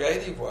kinds of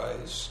creative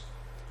ways,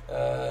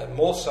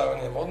 more so in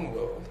our modern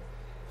world,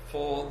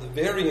 for the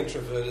very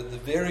introverted, the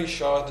very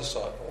shy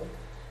disciple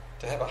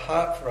to have a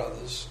heart for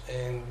others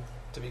and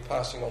to be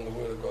passing on the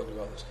word of God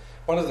to others.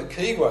 One of the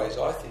key ways,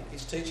 I think,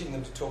 is teaching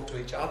them to talk to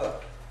each other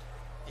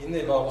in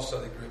their Bible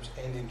study groups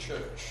and in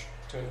church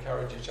to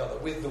encourage each other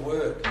with the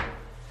word.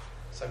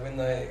 So when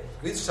they're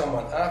with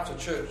someone after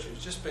church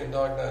who's just been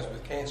diagnosed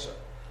with cancer,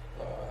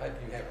 I hope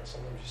you haven't,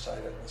 sometimes you say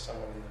that to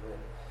someone in the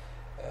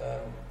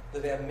room,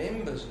 that our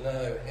members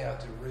know how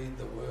to read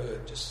the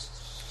word.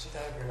 Just sit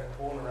over in a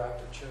corner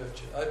after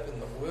church and open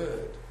the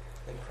word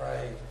and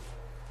pray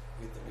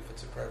with them if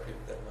it's appropriate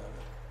at that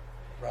moment,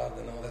 rather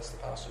than, that's the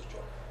pastor's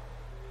job.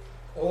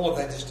 All of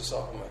that is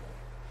disciple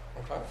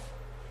making. Okay?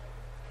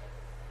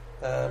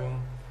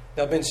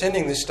 Now I've been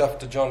sending this stuff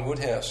to John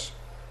Woodhouse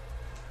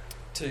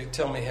to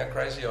tell me how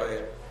crazy I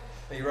am.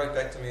 And he wrote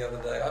back to me the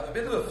other day. I have a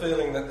bit of a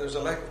feeling that there's a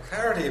lack of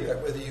clarity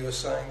about whether you are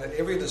saying that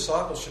every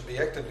disciple should be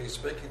actively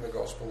speaking the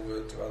gospel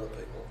word to other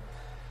people,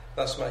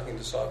 thus making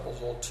disciples,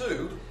 or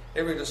two,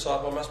 every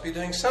disciple must be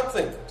doing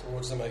something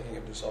towards the making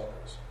of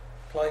disciples,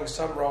 playing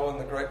some role in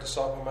the great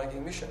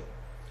disciple-making mission.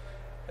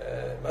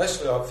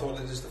 Mostly I've thought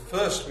it is the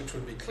first which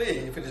would be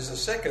clear. If it is the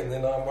second,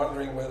 then I'm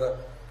wondering whether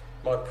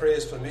my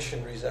prayers for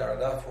missionaries are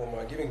enough, or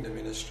my giving to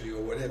ministry,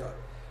 or whatever.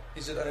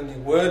 Is it only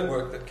word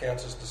work that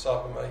counts as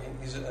disciple making?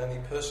 Is it only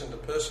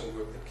person-to-person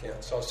work that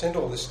counts? So I sent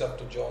all this stuff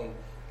to John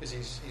because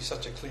he's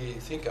such a clear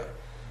thinker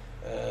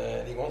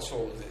and he wants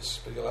all of this,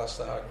 but he'll ask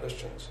the hard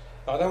questions.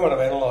 I don't want to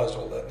analyse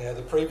all that now.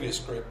 The previous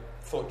group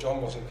thought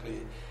John wasn't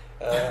clear.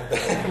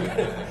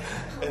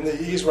 And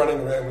he's running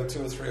around with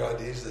 2 or 3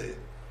 ideas there.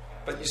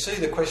 But you see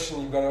the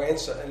question you've got to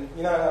answer. And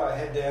you know how I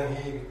had down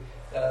here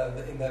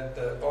in that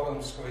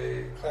bottom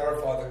square,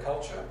 clarify the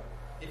culture?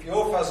 If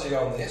you're fuzzy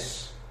on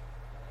this,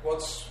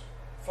 what's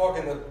fog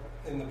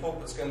in the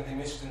pulpit's going to be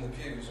missed in the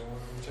pews, or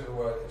whichever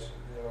way it is,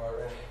 the other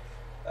way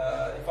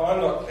around. If I'm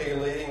not clear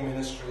leading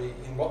ministry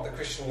in what the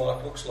Christian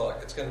life looks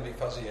like, it's going to be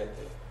fuzzy out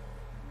there.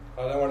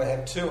 I don't want to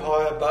have too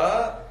high a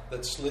bar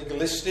that's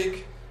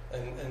legalistic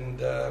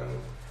and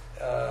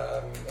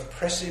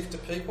oppressive to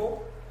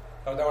people.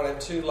 I don't want to have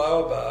too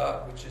low a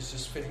bar, which is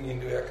just fitting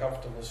into our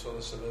comfortable sort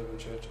of suburban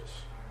churches.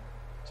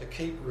 So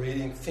keep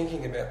reading,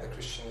 thinking about the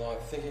Christian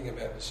life, thinking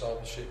about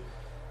discipleship.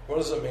 What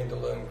does it mean to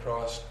learn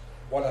Christ?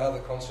 What are the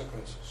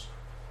consequences?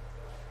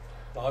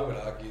 I would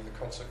argue the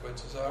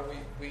consequences are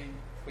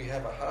we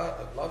have a heart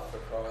of love for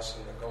Christ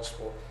and the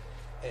gospel,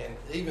 and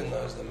even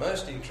those the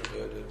most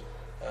introverted,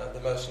 the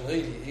most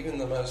needy, even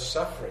the most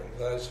suffering,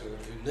 those who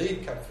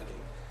need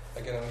comforting,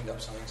 are going to end up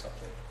saying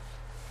something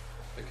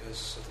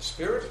because of the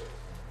Spirit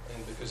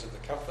and because of the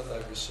comfort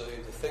they've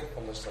received, the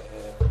thankfulness they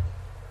have.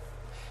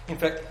 In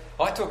fact,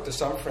 I talk to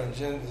some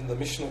friends in the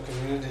missional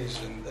communities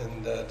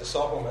and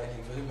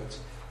disciple-making movements.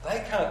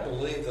 They can't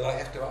believe that I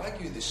have to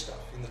argue this stuff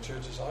in the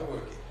churches I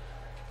work in.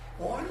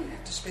 Why do you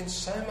have to spend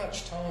so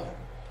much time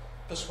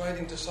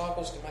persuading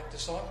disciples to make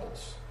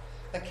disciples?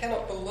 They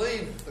cannot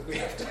believe that we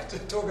have to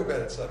talk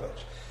about it so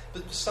much.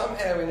 But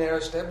somehow in our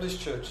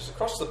established churches,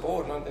 across the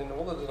board, and in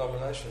all the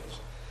denominations,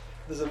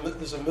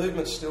 there's a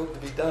movement still to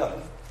be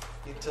done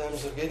in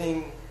terms of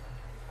getting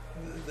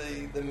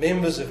the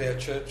members of our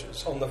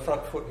churches on the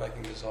front foot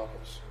making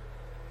disciples.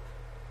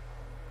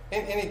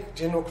 Any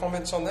general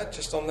comments on that?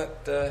 Just on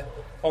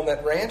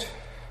that rant?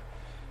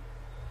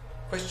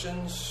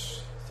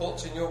 Questions,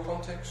 thoughts in your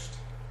context?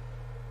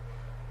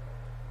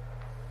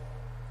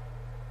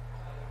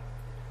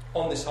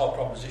 On this whole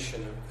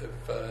proposition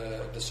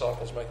of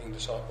disciples making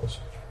disciples.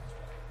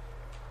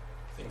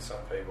 I think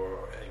some people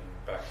are even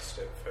back a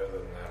step further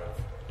than that of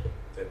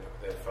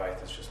their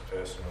faith is just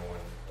personal,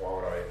 and why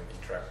would I even be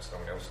trapped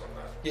someone else on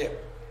that? Yeah,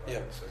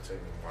 yeah. So it's even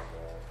one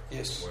more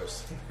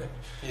worse than that.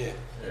 Yeah.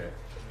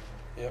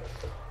 Yeah.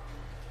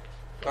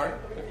 Barry?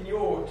 In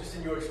your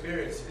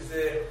experience, is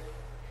there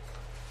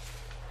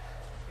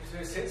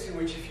a sense in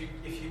which if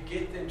you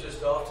get them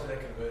just after their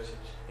conversion,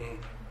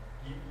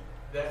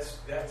 that's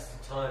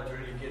the time to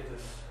really get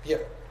this?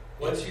 Yep.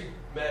 Once you've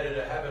made it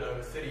a habit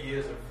over 30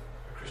 years of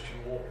a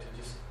Christian walk to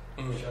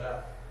just shut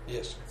up.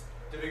 Yes. It's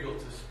difficult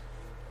to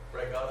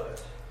break out of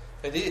that.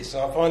 It is.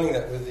 I'm finding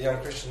that with the young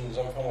Christians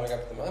I'm following up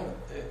at the moment.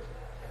 Yeah.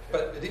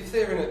 But if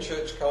they're in a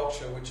church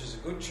culture, which is a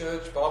good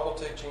church, Bible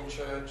teaching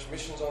church,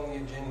 missions on the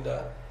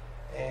agenda,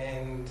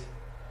 and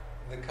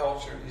the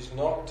culture is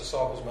not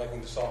disciples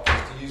making disciples,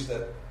 to use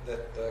that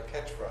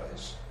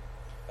catchphrase,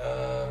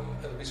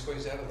 it'll be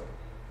squeezed out of them.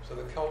 So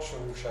the culture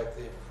will shape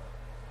them.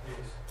 Yes.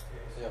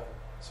 Yeah.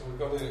 So we've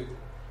got to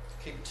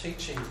keep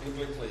teaching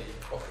biblically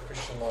what the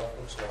Christian life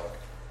looks like,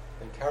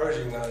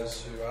 encouraging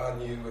those who are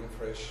new and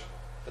fresh,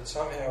 but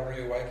somehow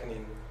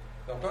reawakening.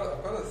 I've got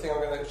a thing I'm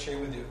going to share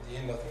with you at the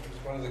end. I think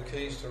it's one of the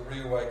keys to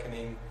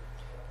reawakening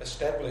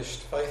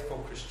established, faithful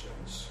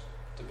Christians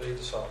to be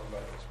disciple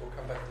makers. We'll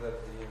come back to that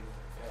at the end.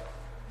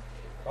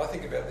 Yeah. I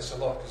think about this a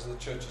lot because of the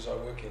churches I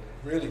work in.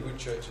 Really good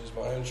churches,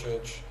 my own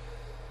church.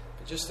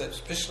 But just that,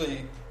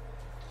 especially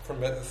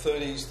from about the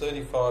 30s,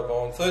 35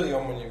 on, 30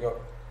 on when you've got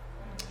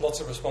lots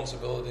of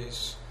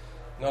responsibilities,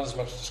 not as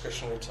much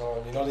discretionary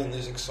time. You're not in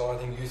these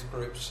exciting youth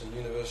groups and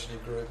university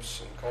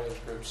groups and college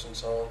groups and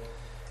so on.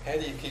 How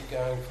do you keep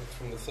going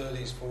from the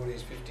 30s,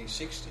 40s, 50s,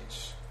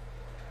 60s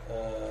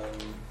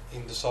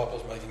in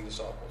disciples making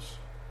disciples?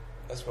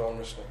 That's what I'm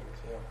wrestling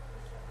with, yeah.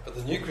 But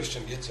the new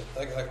Christian gets it.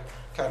 They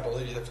can't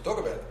believe you'd have to talk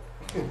about it.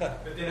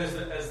 But then as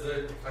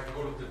the I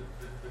call it the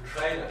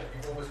trainer,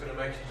 you've always got to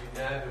make sure you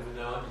know them and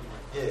know them.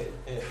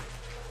 Yeah.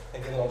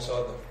 And get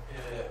alongside them.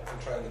 Yeah.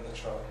 And train them,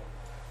 that's right.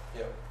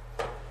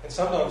 Yeah. And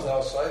sometimes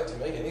they'll say to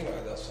me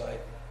anyway, they'll say,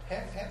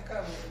 how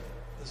come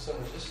there's some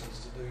resistance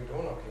to doing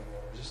door knocking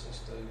or resistance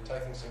to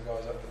taking some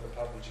guys up to the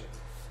pub and shit?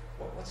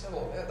 What's that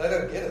all about? They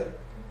don't get it.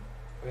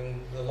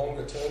 When the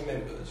longer term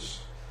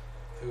members,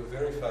 who are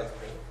very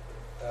faithful,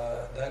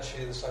 don't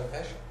share the same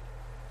passion.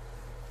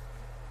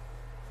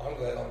 I'm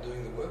glad I'm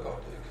doing the work I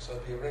do because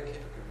I'd be a rank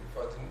hypocrite if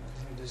I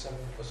didn't do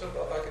something for myself.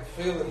 I can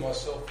feel in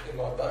myself, in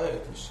my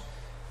bones,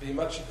 it'd be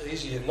much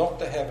easier not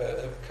to have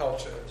a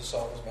culture of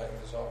disciples making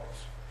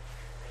disciples.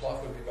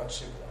 Life would be much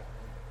simpler.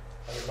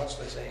 I'd have much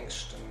less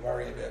angst and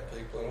worry about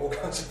people and all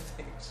kinds of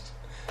things.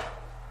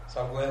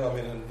 So I'm glad I'm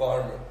in an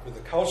environment where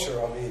the culture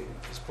I'm in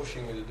is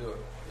pushing me to do it.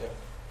 Yeah.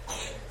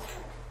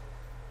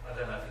 I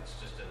don't know if it's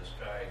just an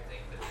Australian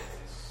thing, but there's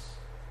this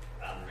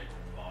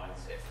unwritten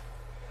mindset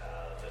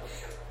that the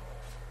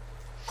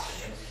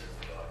youngsters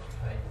that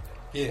I hate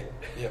Yeah.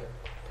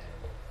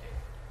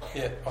 I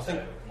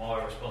think so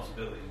my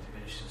responsibility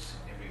diminishes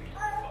significantly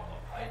if I'm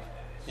not paid for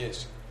this.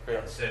 yes. Fair.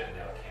 And certainly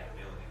no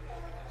accountability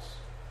there because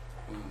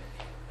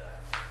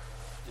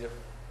Yep.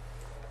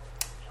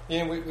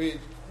 Yeah, we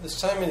there's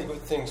so many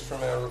good things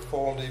from our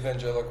Reformed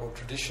evangelical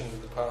tradition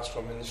with the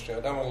pastoral ministry. I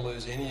don't want to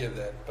lose any of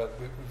that, but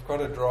we've got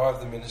to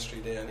drive the ministry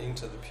down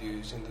into the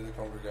pews, into the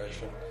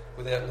congregation,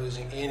 without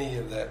losing any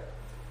of that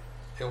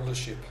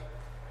eldership,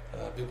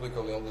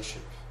 biblical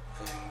eldership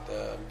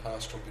and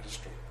pastoral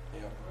ministry.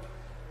 Yeah.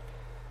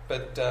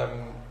 But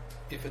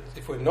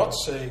if we're not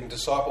seeing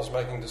disciples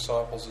making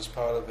disciples as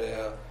part of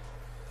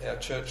our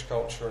church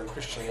culture and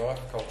Christian life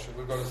culture,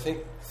 we've got to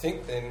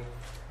think then,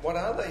 what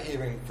are they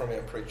hearing from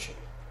our preaching?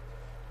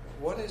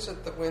 What is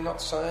it that we're not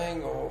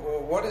saying,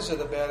 or what is it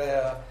about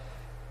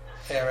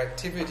our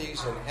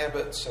activities and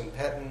habits and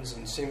patterns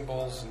and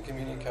symbols and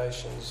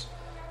communications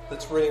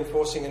that's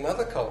reinforcing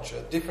another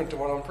culture different to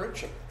what I'm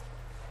preaching?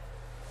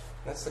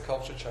 That's the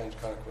culture change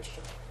kind of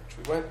question, which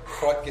we won't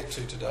quite get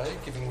to today,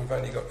 given we've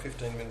only got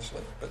 15 minutes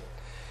left, but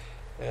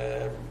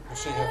we'll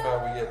see how far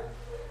we get.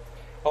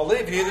 I'll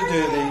leave you to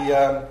do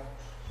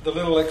the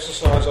little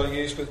exercise I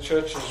use with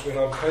churches when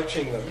I'm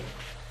coaching them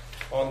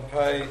on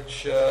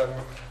page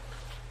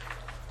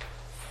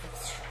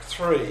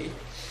 3.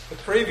 The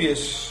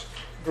previous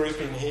group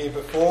in here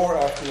before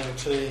afternoon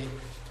tea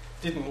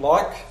didn't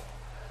like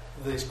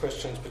these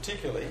questions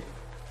particularly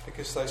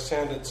because they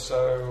sounded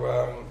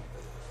so...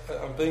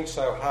 I'm being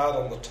so hard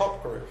on the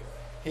top group.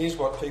 Here's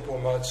what people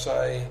might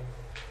say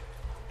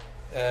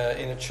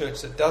in a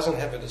church that doesn't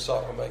have a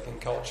disciple-making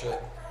culture.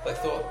 They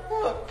thought,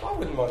 I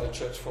wouldn't mind a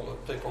church full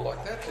of people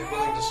like that. They're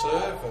willing to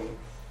serve and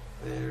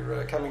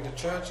they're coming to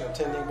church and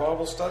attending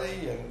Bible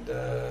study, and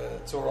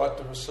it's all right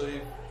to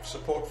receive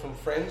support from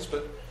friends.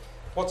 But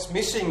what's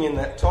missing in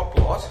that top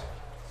lot,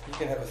 you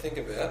can have a think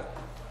about,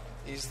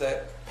 is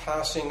that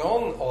passing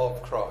on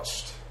of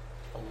Christ.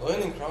 I'm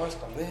learning Christ,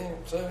 I'm there,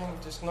 I'm serving,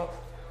 just not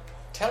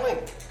telling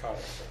kind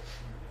of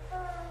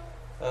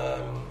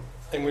thing.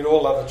 And we'd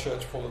all love a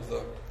church full of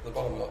the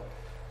bottom lot.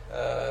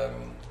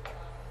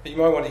 But you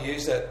might want to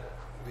use that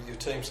with your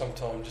team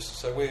sometime. Just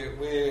so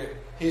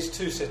here's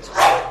 2 sets of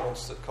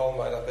statements that Cole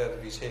made up out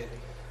of his head.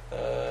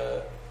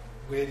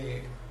 Where do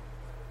you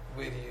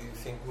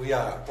think we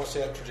are? What's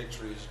our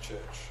trajectory as a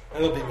church?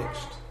 And it'll be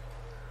mixed.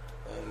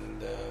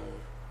 And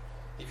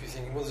if you're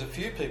thinking, well, there's a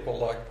few people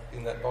like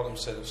in that bottom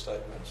set of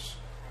statements,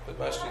 but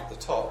mostly at the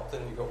top,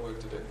 then you've got work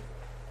to do.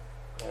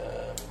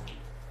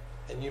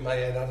 And you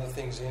may add other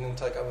things in and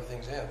take other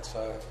things out.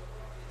 So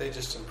they're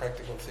just some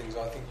practical things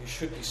I think you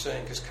should be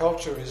seeing, because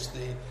culture is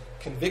the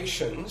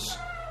convictions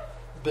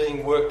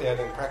being worked out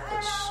in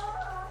practice.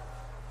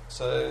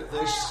 So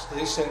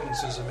these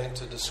sentences are meant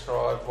to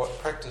describe what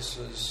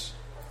practices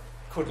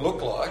could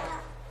look like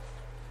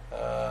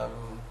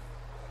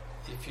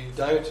if you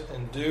don't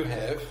and do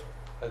have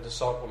a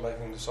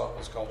disciple-making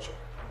disciples culture.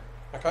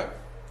 Okay?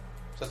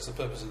 So that's the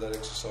purpose of that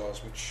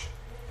exercise, which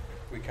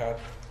we can't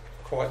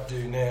quite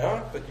do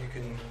now, but you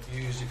can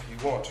use if you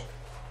want.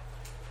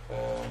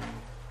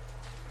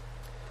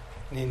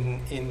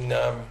 In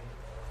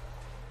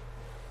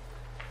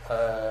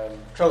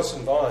Trellis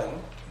and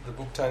Vine, the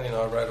book Tony and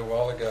I wrote a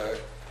while ago,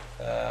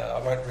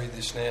 I won't read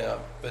this now,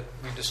 but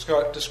we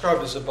described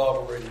it as a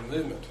Bible reading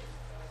movement.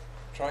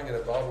 Try and get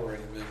a Bible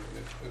reading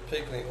movement with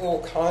people in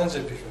all kinds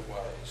of different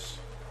ways,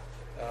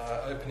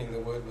 opening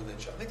the Word with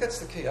each other. I think that's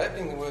the key,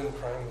 opening the Word and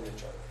praying with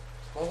each other.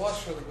 My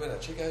wife's really good at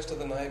it. She goes to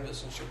the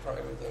neighbours and she'll pray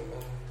with them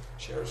and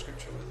share a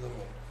scripture with them.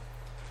 And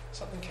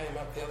something came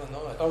up the other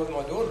night. With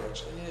my daughter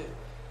actually, yeah.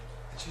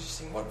 And she's just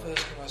thinking, what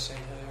verse can I send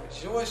her? And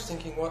she's always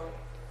thinking what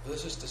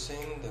verses to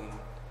send,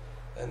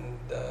 and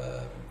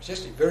she's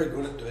actually very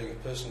good at doing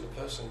it person to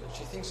person, but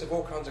she thinks of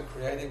all kinds of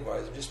creative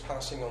ways of just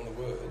passing on the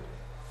word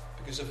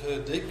because of her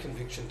deep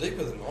conviction,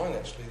 deeper than mine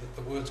actually, that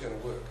the word's going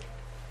to work.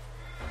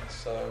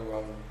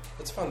 So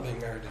it's fun being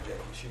married to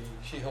Jackie.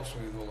 She helps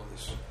me with all of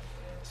this.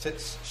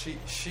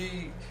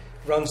 She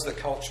runs the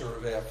culture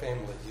of our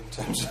family in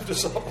terms of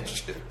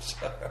discipleship.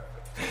 So,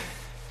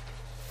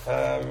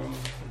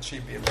 and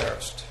she'd be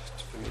embarrassed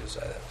for me to say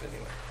that, but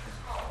anyway.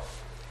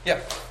 Yeah.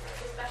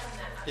 Just back on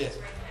that, Yeah. just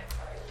reading that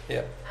quote.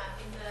 Yeah.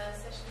 In the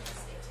session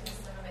this evening,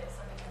 something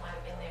might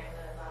have been there in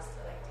the last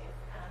elective.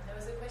 There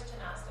was a question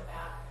asked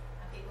about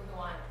people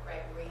who aren't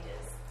great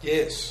readers.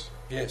 Yes.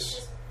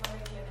 Just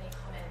wondering if you have any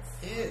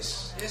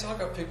comments. Yes, I've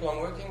got people I'm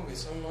working with,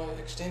 some of my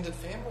extended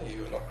family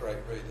who are not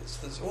great readers.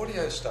 There's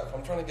audio stuff.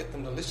 I'm trying to get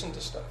them to listen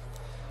to stuff.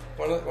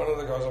 One of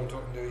the guys I'm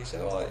talking to, he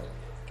said, I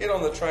get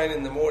on the train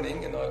in the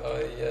morning and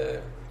I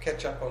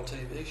catch up on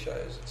TV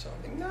shows and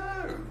something.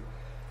 No.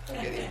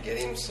 Get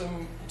him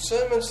some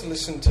sermons to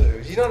listen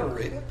to. He's not a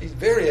reader. He's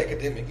very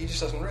academic. He just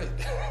doesn't read.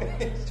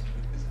 It's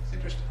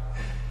interesting.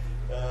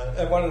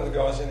 And one of the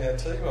guys in our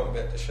team I'm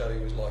about to show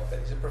you is like that.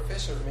 He's a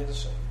professor of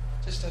medicine.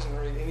 Just doesn't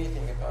read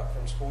anything apart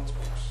from sports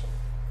books.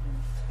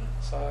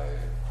 So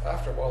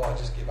after a while I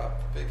just give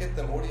up. But get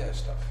them audio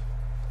stuff.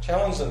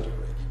 Challenge them to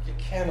read. You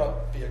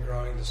cannot be a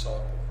growing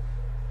disciple,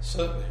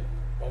 certainly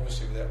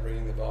obviously without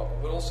reading the Bible,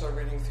 but also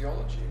reading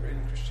theology,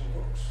 reading Christian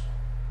books.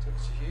 So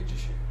it's a huge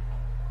issue.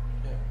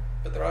 Yeah.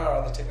 But there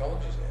are other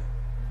technologies now.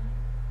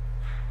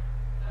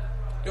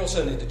 You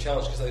also need to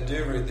challenge, because they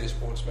do read their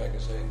sports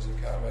magazines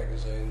and car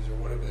magazines or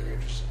whatever they're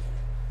interested in.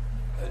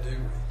 They do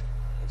read.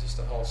 It's just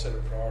a whole set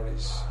of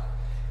priorities.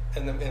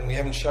 And we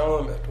haven't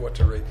shown them what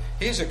to read.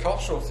 Here's a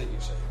cultural thing, you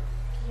see.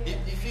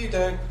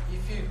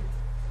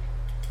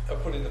 I'll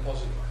put it in the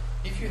positive.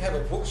 If you have a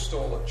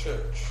bookstall at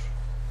church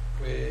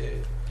where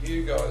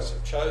you guys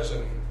have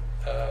chosen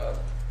the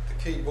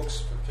key books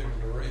for people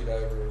to read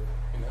over,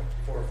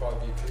 4 or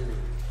 5 year period,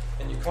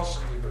 and you're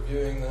constantly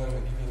reviewing them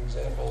and giving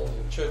examples,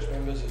 and church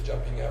members are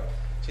jumping up.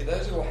 See,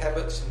 those little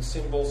habits and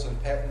symbols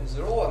and patterns,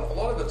 a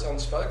lot of it's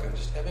unspoken,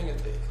 just having it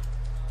there.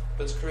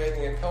 But it's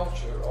creating a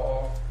culture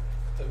of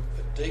a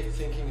deep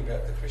thinking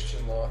about the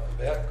Christian life,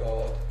 about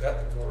God,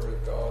 about the glory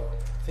of God,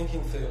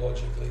 thinking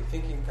theologically,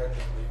 thinking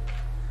practically,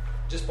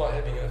 just by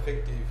having an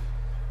effective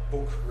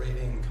book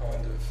reading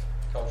kind of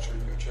culture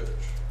in your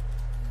church.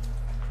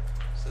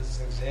 So this is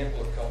an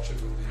example of culture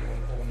building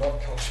or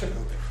not culture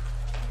building,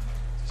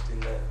 just in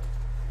that.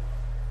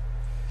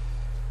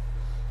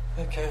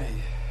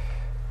 Okay.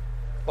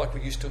 Like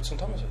we used to at St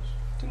Thomas's,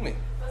 didn't we?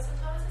 Well,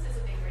 St Thomas's is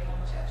a big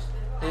reading church.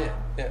 The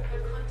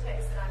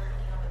context that I'm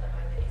thinking of at the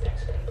moment is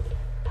actually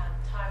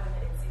Thai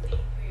women in Sydney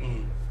who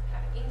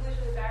have English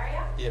as a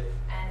barrier,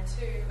 and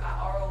two are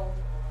oral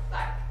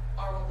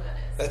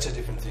learners. That's a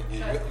different thing. So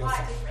it's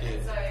quite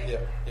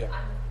different.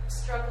 I'm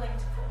struggling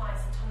to put my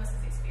St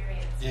Thomas's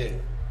experience.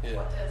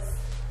 What does...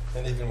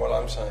 And even what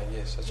I'm saying,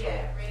 yes, that's right.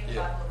 Yeah, reading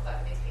the Bible looks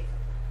like these people.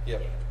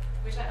 Yep.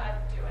 Which I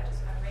do. I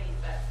read,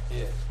 but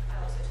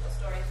I also tell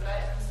stories.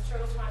 But I'm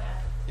still trying to...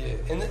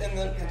 Yeah, and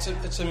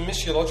it's a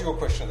missiological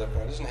question at that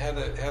point, isn't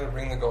it? How to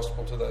bring the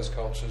gospel to those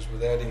cultures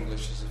without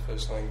English as the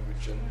first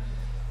language, and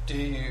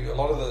a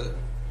lot of the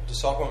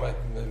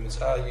disciple-making movements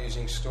are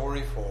using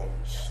story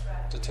forms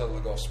to tell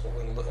the gospel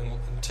and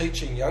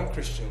teaching young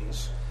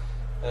Christians,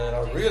 and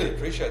I really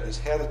appreciate this,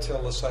 how to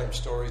tell the same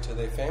story to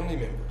their family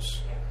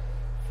members.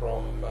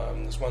 From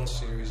there's one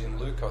series in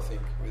Luke, I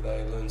think, where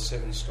they learn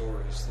 7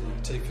 stories,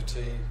 the T for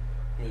T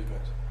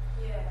movement.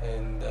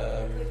 And they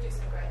do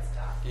some great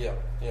stuff.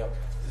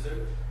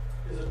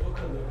 There's a book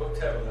on the book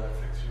table on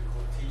Netflix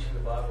called Teaching the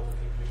Bible to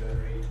People Who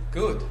Don't Read.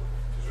 Good.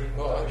 It's written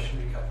by a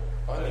missionary couple.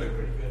 I They look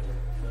pretty good.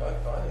 I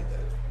need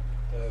that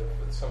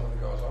with some of the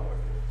guys I'm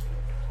working with.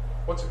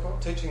 What's it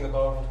called? Teaching the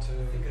Bible to...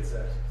 I think it's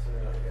that.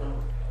 Something like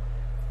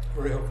that.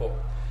 Very helpful.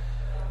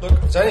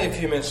 Look, there's only a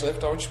few minutes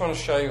left. I just want to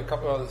show you a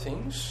couple of other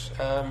things.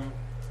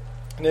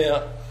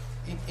 Now,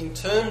 in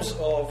terms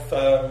of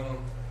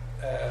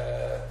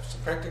some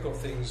practical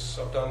things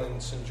I've done in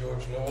St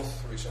George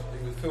North recently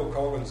with Phil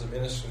Colgan's the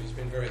minister. He's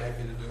been very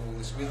happy to do all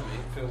this with me.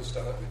 Phil's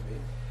done it with me.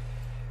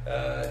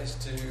 Is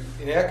to,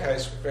 in our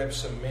case, grab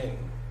some men.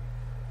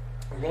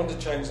 We want to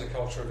change the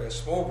culture of our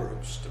small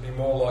groups to be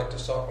more like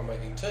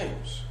disciple-making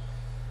teams.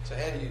 So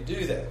how do you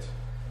do that?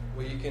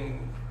 Well, you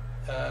can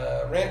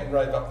rant and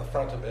rave up the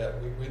front about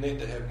we need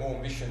to have more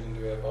mission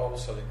into our Bible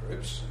study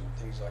groups and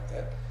things like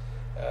that,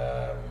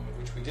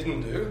 which we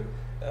didn't do.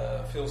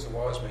 Phil's the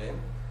wise man.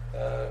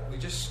 We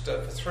just,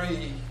 for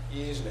 3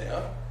 years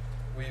now,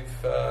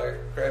 we've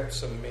grabbed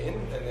some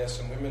men, and now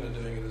some women are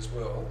doing it as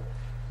well,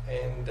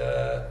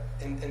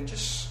 and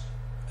just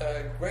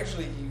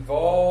gradually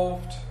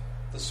evolved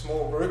the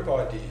small group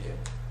idea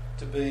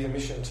to be a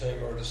mission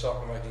team or a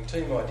disciple-making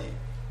team idea,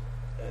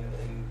 and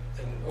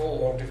all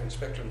along different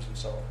spectrums and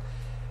so on.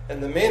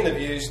 And the men have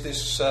used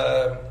this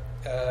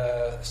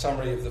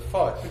summary of the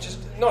fight, which is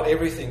not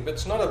everything, but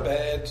it's not a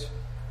bad...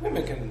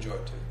 Women can enjoy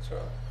it too, it's all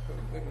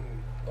right.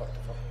 Women like to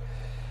fight.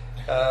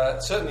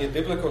 Certainly a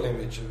biblical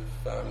image of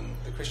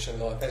the Christian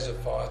life as a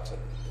fight, and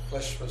the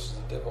flesh versus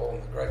the devil,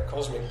 and the great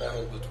cosmic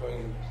battle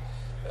between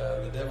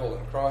the devil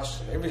and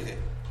Christ and everything.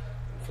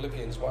 In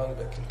Philippians 1,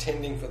 about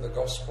contending for the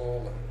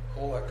gospel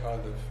and all that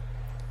kind of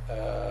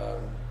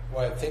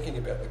way of thinking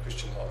about the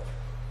Christian life.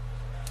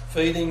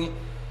 Feeding,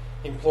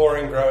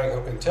 imploring, growing,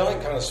 helping, telling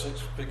kind of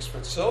speaks for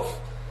itself.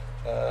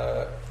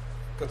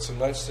 Got some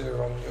notes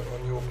there on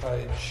your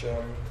page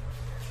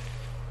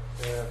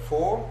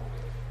 4.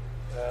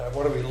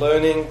 What are we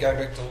learning? Going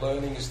back to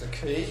learning is the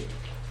key.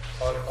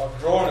 I've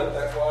drawn it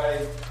that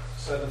way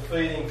so the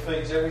feeding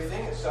feeds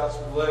everything. It starts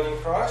with learning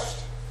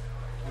Christ,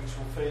 which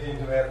will feed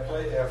into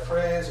our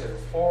prayers, our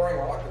imploring.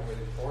 I like the word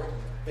imploring.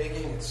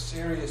 Begging, it's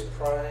serious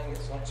praying.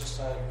 It's not just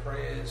saying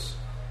prayers.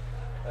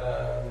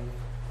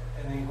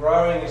 And then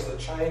growing is the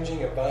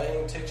changing,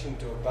 obeying, teaching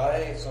to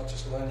obey. It's not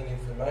just learning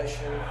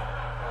information,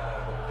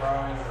 but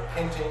growing,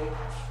 repenting,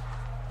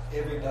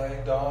 every day,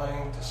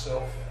 dying to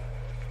self.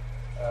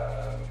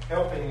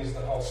 Helping is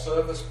the whole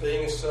service,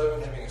 being a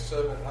servant, having a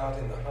servant heart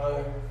in the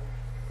home,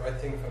 great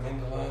thing for men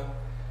to learn.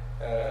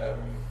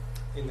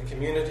 In the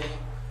community,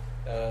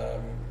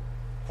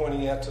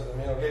 pointing out to the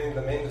men, or getting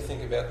the men to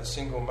think about the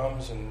single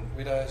mums and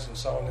widows and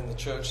so on in the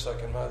church they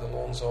can mow the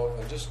lawns of,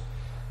 and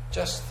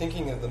just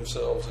thinking of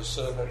themselves as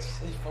servants.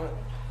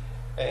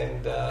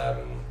 And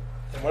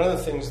one of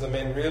the things the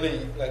men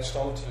really latched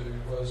onto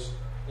was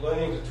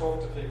learning to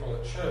talk to people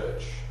at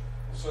church,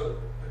 sort of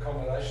a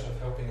combination of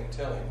helping and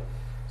telling,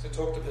 to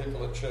talk to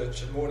people at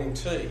church at morning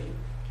tea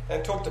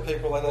and talk to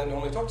people they don't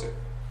normally talk to,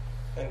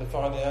 and to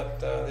find out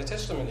their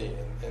testimony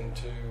and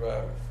to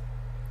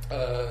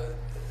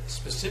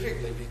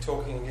specifically be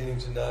talking and getting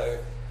to know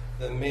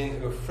the men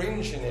who are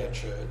fringe in our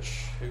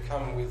church, who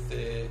come with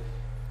their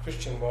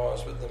Christian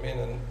wives, but the men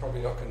are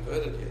probably not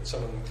converted yet,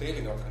 some of them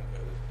clearly not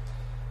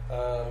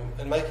converted,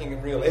 and making a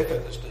real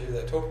effort as to who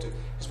they talk to.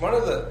 Because one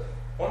of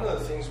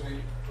the things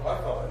I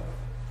find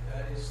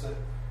is that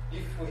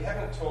if we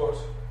haven't taught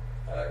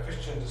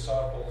Christian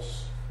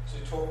disciples to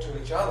talk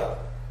to each other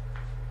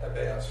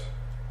about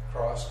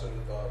Christ and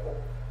the Bible,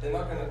 they're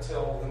not going to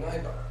tell the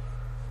neighbour.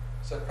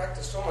 So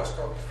practice, almost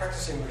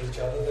practicing with each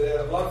other, but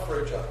out of love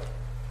for each other.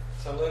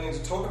 So learning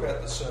to talk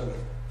about the sermon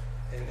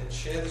and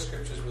share the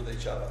scriptures with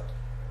each other,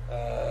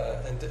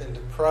 and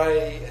to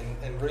pray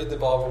and read the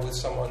Bible with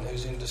someone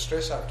who's in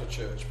distress after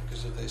church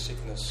because of their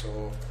sickness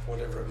or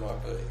whatever it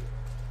might be.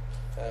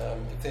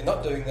 If they're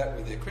not doing that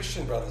with their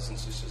Christian brothers and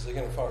sisters, they're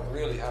going to find it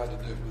really hard to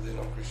do it with their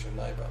non-Christian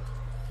neighbour.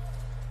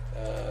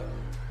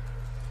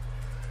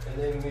 And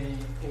then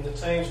in the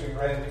teams we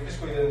ran, because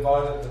we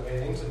invited the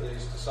men into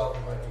these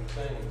disciple-making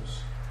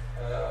teams,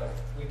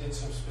 we did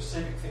some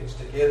specific things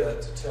together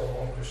to tell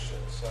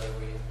non-Christians. So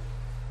we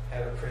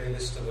had a prayer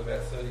list of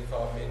about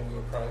 35 men we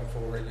were praying for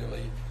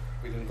regularly.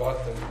 We'd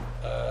invite them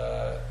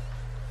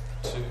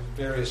to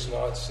various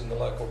nights in the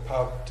local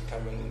pub to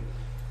come and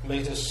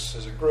meet us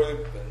as a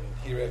group and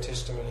hear our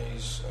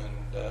testimonies,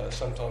 and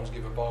sometimes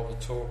give a Bible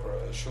talk or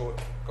a short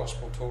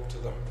gospel talk to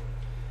them.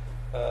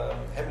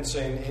 Haven't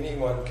seen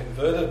anyone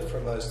converted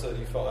from those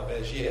 35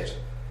 as yet,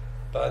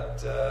 but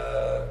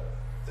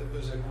there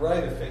was a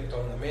great effect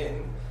on the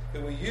men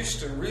who were used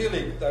to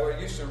really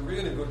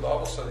good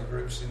Bible study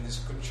groups in this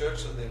good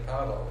church that they're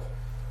part of,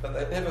 but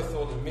they'd never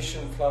thought of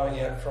mission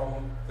flowing out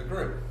from the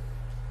group.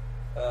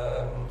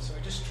 So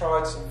we just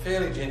tried some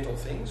fairly gentle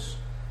things.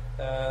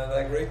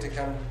 They agreed to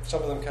come.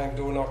 Some of them came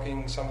door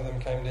knocking. Some of them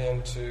came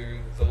down to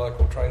the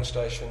local train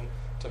station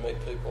to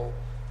meet people.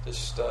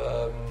 Just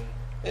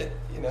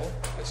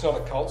it's not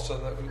a cult, so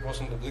that it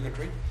wasn't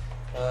obligatory,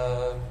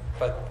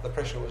 but the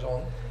pressure was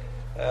on.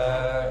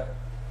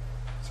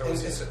 So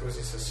was this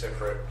a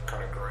separate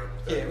kind of group?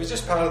 Yeah, it was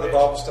just part of the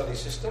Bible study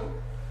system.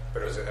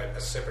 But it was a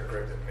separate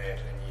group that met,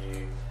 and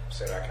you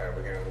said, "Okay,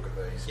 we're going to look at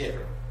these." Yeah,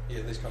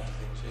 these kinds of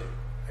things. Yeah.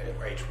 And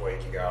each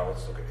week you go,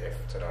 "Let's look at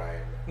F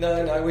today."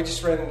 No, we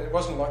just ran. It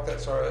wasn't like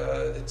that. Sorry,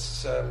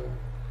 it's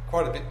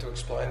quite a bit to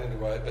explain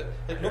anyway. But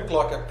it looked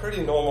like a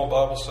pretty normal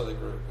Bible study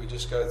group. We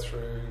just go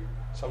through,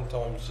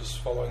 sometimes just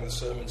following the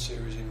sermon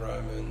series in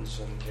Romans,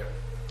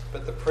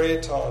 but the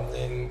prayer time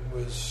then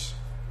was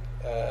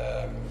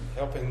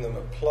helping them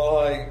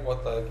apply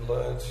what they've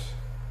learnt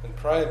and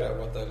pray about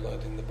what they've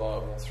learnt in the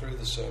Bible through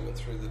the sermon,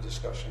 through the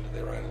discussion to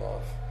their own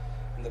life.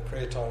 And the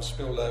prayer time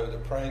spilled over to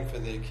praying for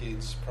their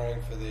kids,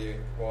 praying for their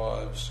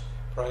wives,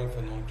 praying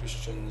for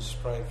non-Christians,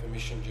 praying for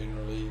mission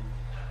generally.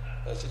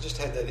 So it just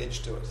had that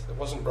edge to it. It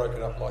wasn't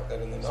broken up like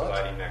that in the night. So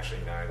they didn't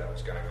actually know that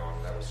was going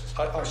on. That was just.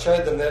 I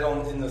showed them that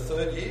in the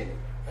third year.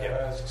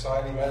 So I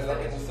only made it up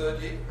in the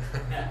third year,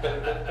 but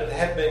it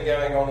had been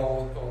going on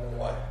all the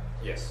way.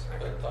 Yes.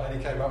 Okay. But I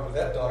only came up with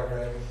that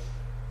diagram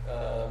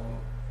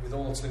with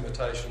all its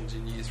limitations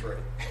in year 3.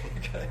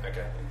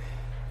 Okay.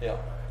 Yeah.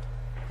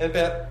 And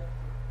about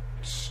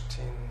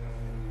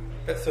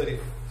 30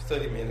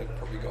 men had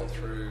probably gone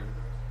through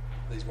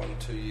these 1 or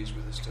 2 years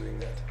with us doing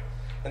that.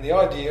 And the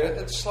idea,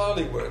 it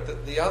slowly worked,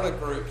 that the other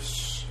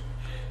groups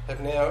have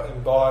now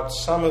imbibed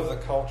some of the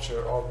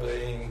culture of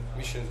being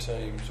mission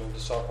teams or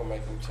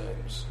disciple-making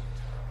teams.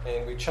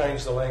 And we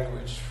changed the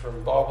language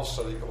from Bible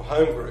study or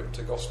home group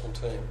to gospel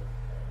team.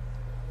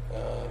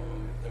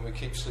 And we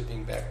keep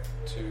slipping back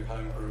to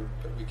home group,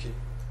 but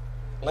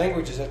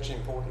language is actually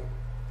important,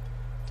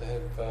 to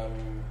have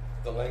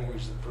the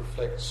language that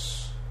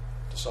reflects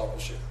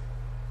discipleship.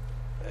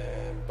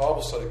 And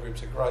Bible study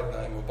groups are a great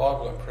name, or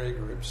Bible and prayer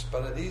groups,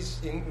 but it is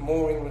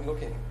more inward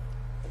looking.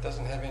 It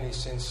doesn't have any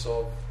sense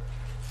of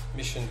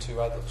mission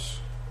to others.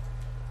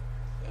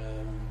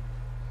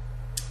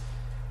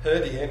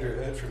 Andrew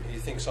heard from here,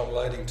 thinks I'm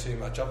loading too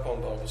much up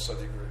on Bible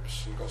study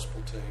groups and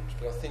gospel teams,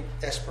 but I think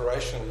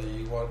aspirationally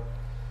you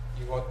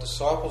want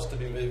disciples to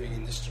be moving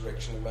in this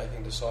direction of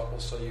making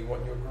disciples, so you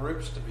want your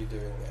groups to be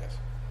doing that.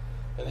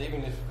 And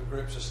even if the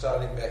groups are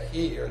starting back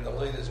here and the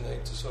leaders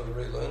need to sort of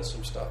relearn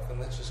some stuff, then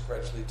let's just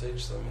gradually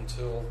teach them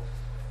until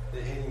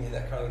they're heading in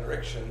that kind of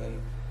direction.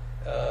 And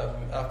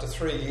after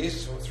 3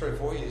 years or 3 or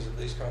 4 years of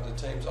these kinds of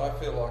teams, I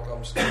feel like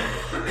I'm still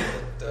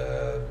at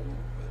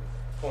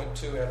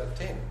 0.2 out of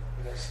 10.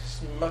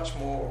 There's much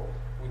more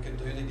we could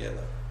do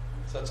together.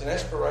 So it's an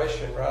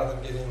aspiration rather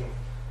than getting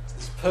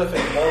this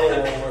perfect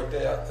model all worked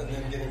out and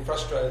then getting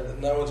frustrated that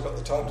no one's got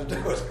the time to do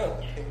it.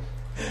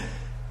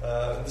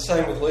 The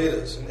same with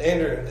leaders. And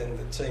Andrew and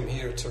the team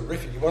here are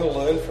terrific. You want to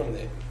learn from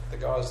them, the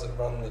guys that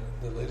run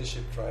the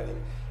leadership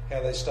training,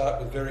 how they start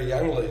with very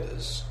young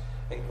leaders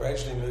and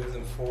gradually move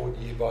them forward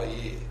year by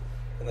year.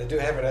 And they do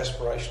have an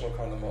aspirational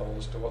kind of model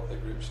as to what their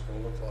groups are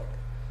going to look like.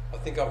 I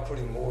think I'm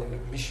putting more into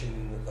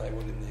mission than they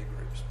would in their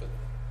groups, but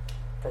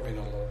probably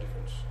not a lot of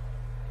difference.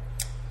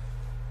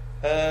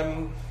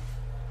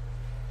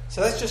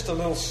 So that's just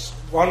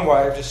one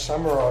way of just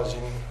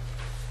summarising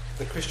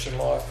the Christian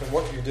life and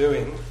what you're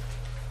doing.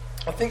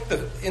 I think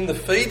in the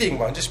feeding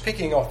one, just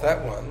picking off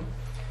that one,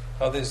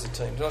 there's the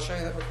team. Did I show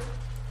you that before?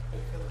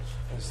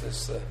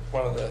 There's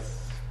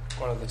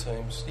one of the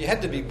teams. You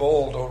had to be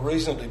bald or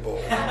reasonably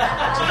bald.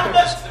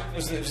 It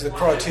was the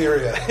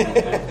criteria.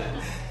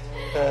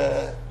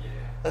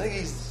 I think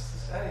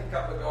there's only a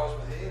couple of guys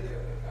with hair there.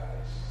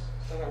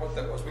 I don't know what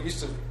that was. We used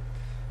to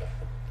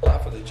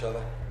laugh at each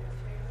other.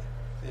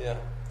 Yeah.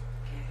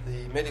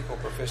 The medical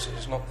professor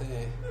is not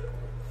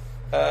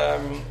there.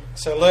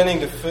 So learning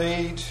to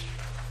feed,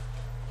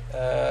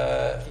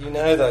 you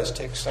know those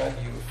texts, don't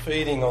you?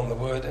 Feeding on the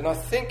word. And I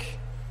think,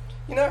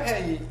 you know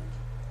how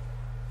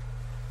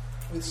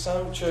with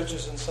some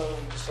churches and some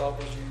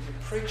disciples, you're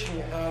preaching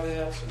your heart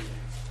out and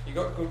you've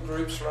got good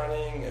groups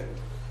running,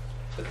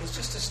 but there's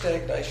just a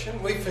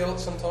stagnation. We feel it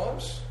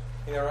sometimes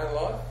in our own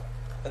life,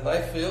 and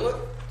they feel it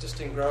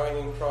just in growing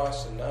in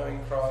Christ and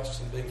knowing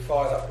Christ and being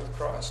fired up with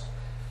Christ.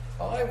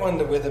 I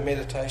wonder whether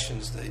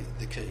meditation's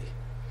the key.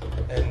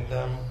 And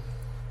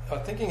I'm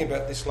thinking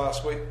about this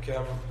last week,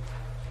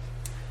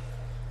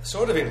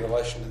 sort of in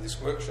relation to this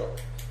workshop.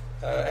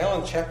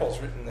 Alan Chappell's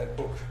written that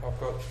book.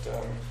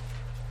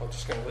 I'm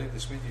just going to leave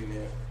this with you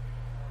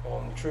now,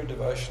 on true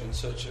devotion in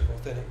search of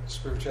authentic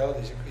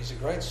spirituality. He's a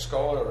great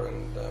scholar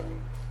and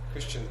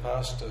Christian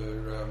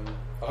pastor.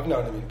 I've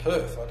known him in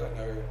Perth. I don't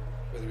know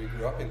whether he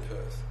grew up in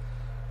Perth,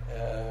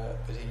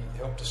 but he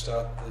helped to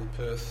start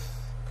the Perth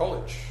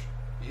College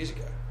years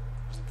ago.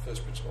 He was the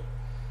first principal.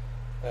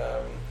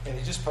 And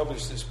he just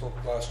published this book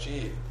last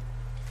year.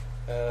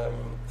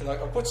 And I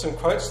put some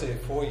quotes there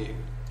for you.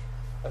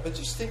 But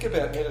just think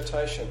about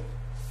meditation.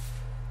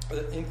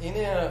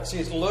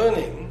 It's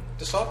learning.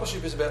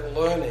 Discipleship is about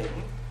learning,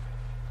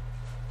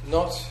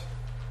 not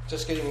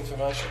just getting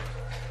information.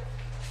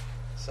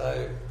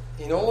 So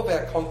in all of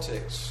our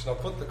contexts, and I'll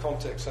put the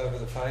context over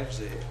the page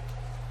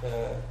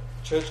there,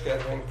 church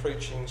gathering,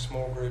 preaching,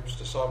 small groups,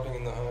 discipling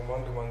in the home,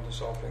 one-to-one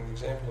discipling, the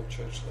example of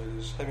church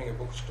leaders, having a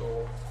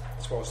bookstore.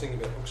 That's why I was thinking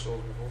about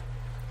bookstores before.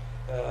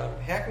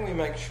 How can we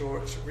make sure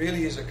it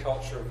really is a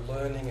culture of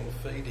learning and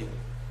feeding?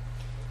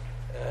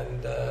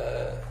 And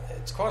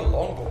it's quite a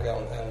long book,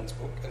 Alan's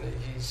book, and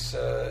he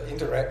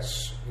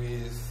interacts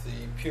with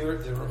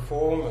the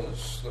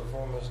reformers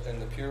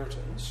and the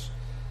Puritans,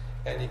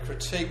 and he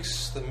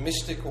critiques the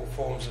mystical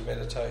forms of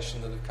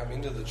meditation that have come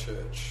into the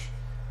church,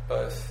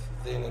 both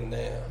then and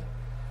now,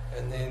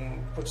 and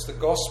then puts the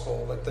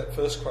gospel, that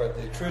first quote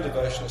there, true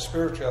devotion is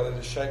spirituality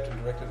is shaped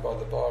and directed by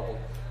the Bible,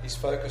 is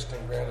focused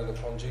and grounded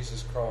upon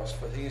Jesus Christ,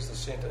 for he is the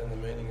centre and the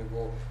meaning of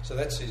all. So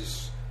that's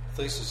his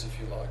thesis, if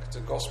you like. It's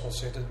a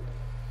gospel-centred,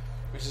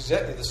 which is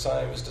exactly the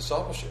same as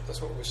discipleship.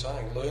 That's what we're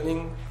saying,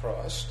 learning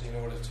Christ in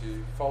order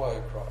to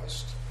follow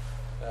Christ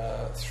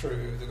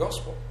through the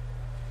gospel.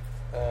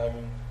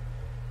 And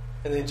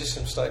then just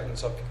some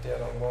statements I picked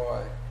out on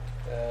why.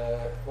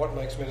 What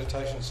makes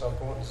meditation so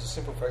important is the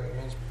simple fact that it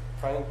means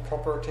paying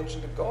proper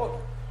attention to God.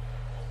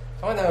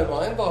 I know in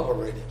my own Bible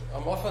reading,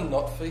 I'm often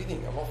not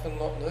feeding, I'm often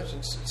not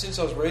nurturing. Since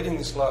I was reading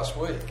this last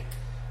week,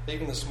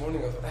 even this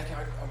morning, I thought, okay,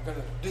 I'm going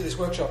to do this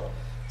workshop,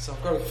 so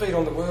I've got to feed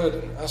on the Word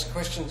and ask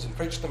questions and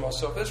preach to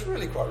myself. That's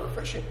really quite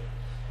refreshing.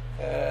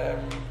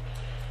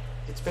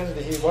 It's better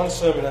to hear one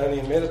sermon only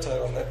and meditate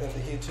on that than to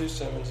hear two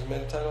sermons and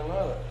meditate on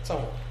another.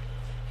 Somewhat.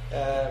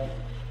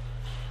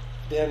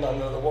 Down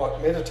under the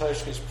what?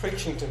 Meditation is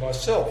preaching to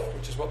myself,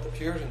 which is what the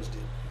Puritans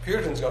did. The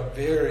Puritans got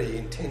very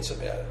intense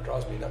about it. It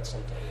drives me nuts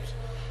sometimes.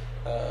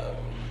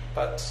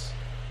 But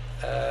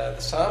the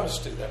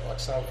psalmists do that, like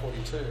Psalm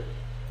 42.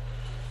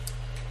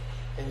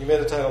 And you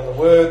meditate on the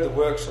Word, the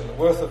works and the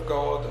worth of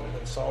God,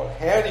 and so on.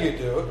 How do you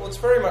do it? Well, it's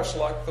very much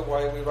like the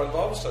way we run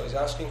Bible studies,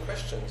 asking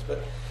questions.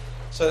 But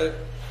so,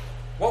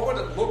 what would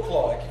it look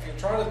like if you're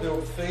trying to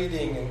build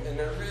feeding and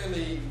a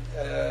really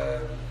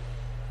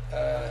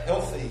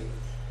healthy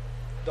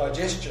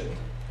digestion,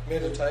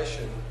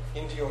 meditation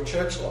into your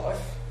church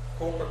life,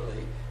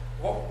 corporately?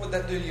 What would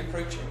that do to your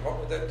preaching? What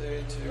would that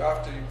do to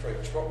after you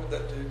preach? What would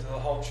that do to the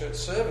whole church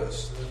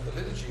service, the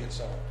liturgy and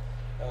so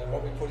on, and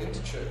what we put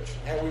into church,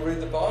 and how we read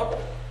the Bible?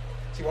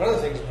 See, one of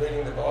the things of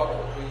reading the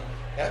Bible,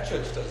 our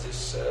church does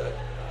this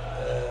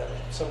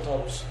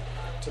sometimes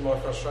to my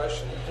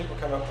frustration. People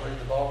come up to read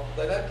the Bible,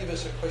 they don't give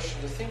us a question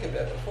to think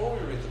about before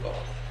we read the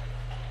Bible.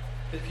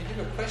 But if you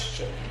give a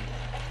question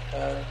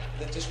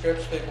that just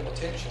grabs people's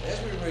attention, as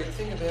we read,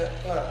 think about,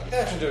 you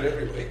don't have to do it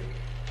every week,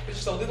 but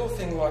just a little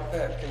thing like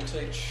that can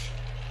teach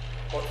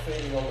what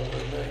feeding on the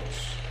Word means.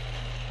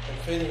 And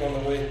feeding on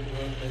the Word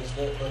means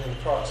learning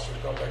Christ.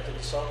 We've gone back to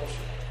discipleship.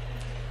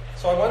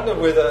 So I wonder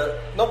whether,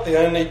 not the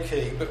only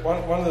key, but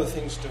one of the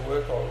things to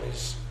work on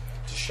is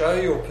to show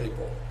your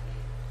people,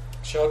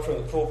 show it from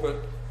the pulpit,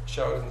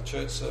 show it in the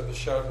church service,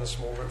 show it in the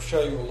small group,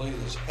 show your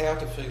leaders how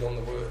to feed on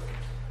the Word.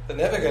 The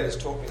Navigators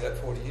taught me that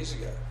 40 years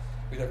ago.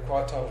 We'd have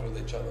quiet times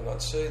with each other, and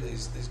I'd see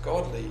these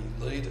godly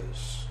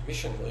leaders,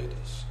 mission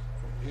leaders,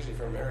 usually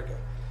from America,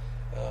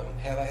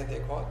 how they had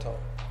their quiet time.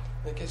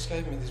 And it just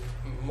gave me this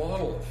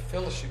model of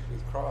fellowship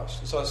with Christ.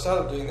 And so I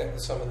started doing that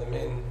with some of the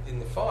men in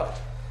the fight.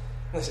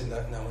 And they said,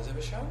 no one's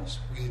ever shown us.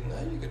 We didn't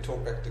know you could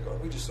talk back to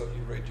God. We just thought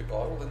you read your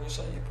Bible and you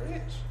say your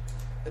prayers.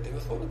 They never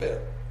thought about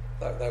it.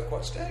 They were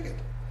quite staggered.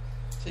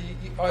 So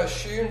I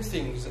assumed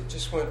things that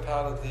just weren't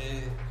part of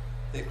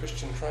their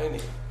Christian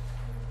training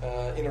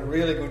in a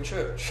really good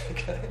church.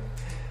 Okay,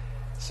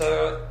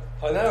 so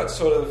I know it's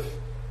sort of,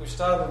 we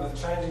started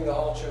with changing the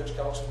whole church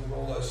culture with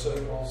all those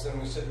circles, then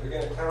we said we're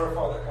going to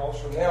clarify the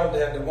culture, and now I'm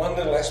down to one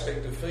little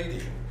aspect of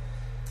feeding.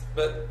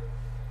 But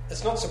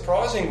it's not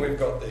surprising we've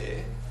got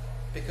there,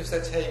 because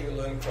that's how you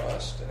learn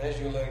Christ, and as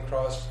you learn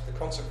Christ, the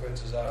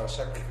consequences are a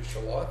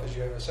sacrificial life. As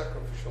you have a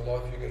sacrificial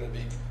life, you're going to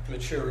be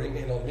maturing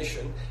and on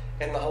mission,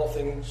 and the whole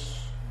thing's...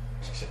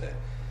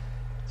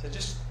 So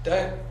just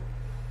don't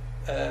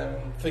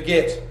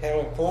forget how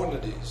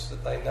important it is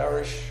that they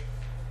nourish.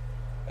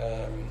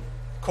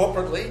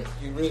 Corporately,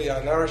 you really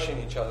are nourishing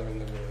each other in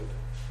the Word,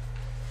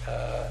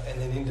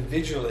 and then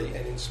individually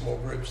and in small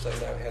groups, they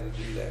know how to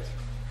do that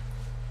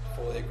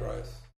for their growth.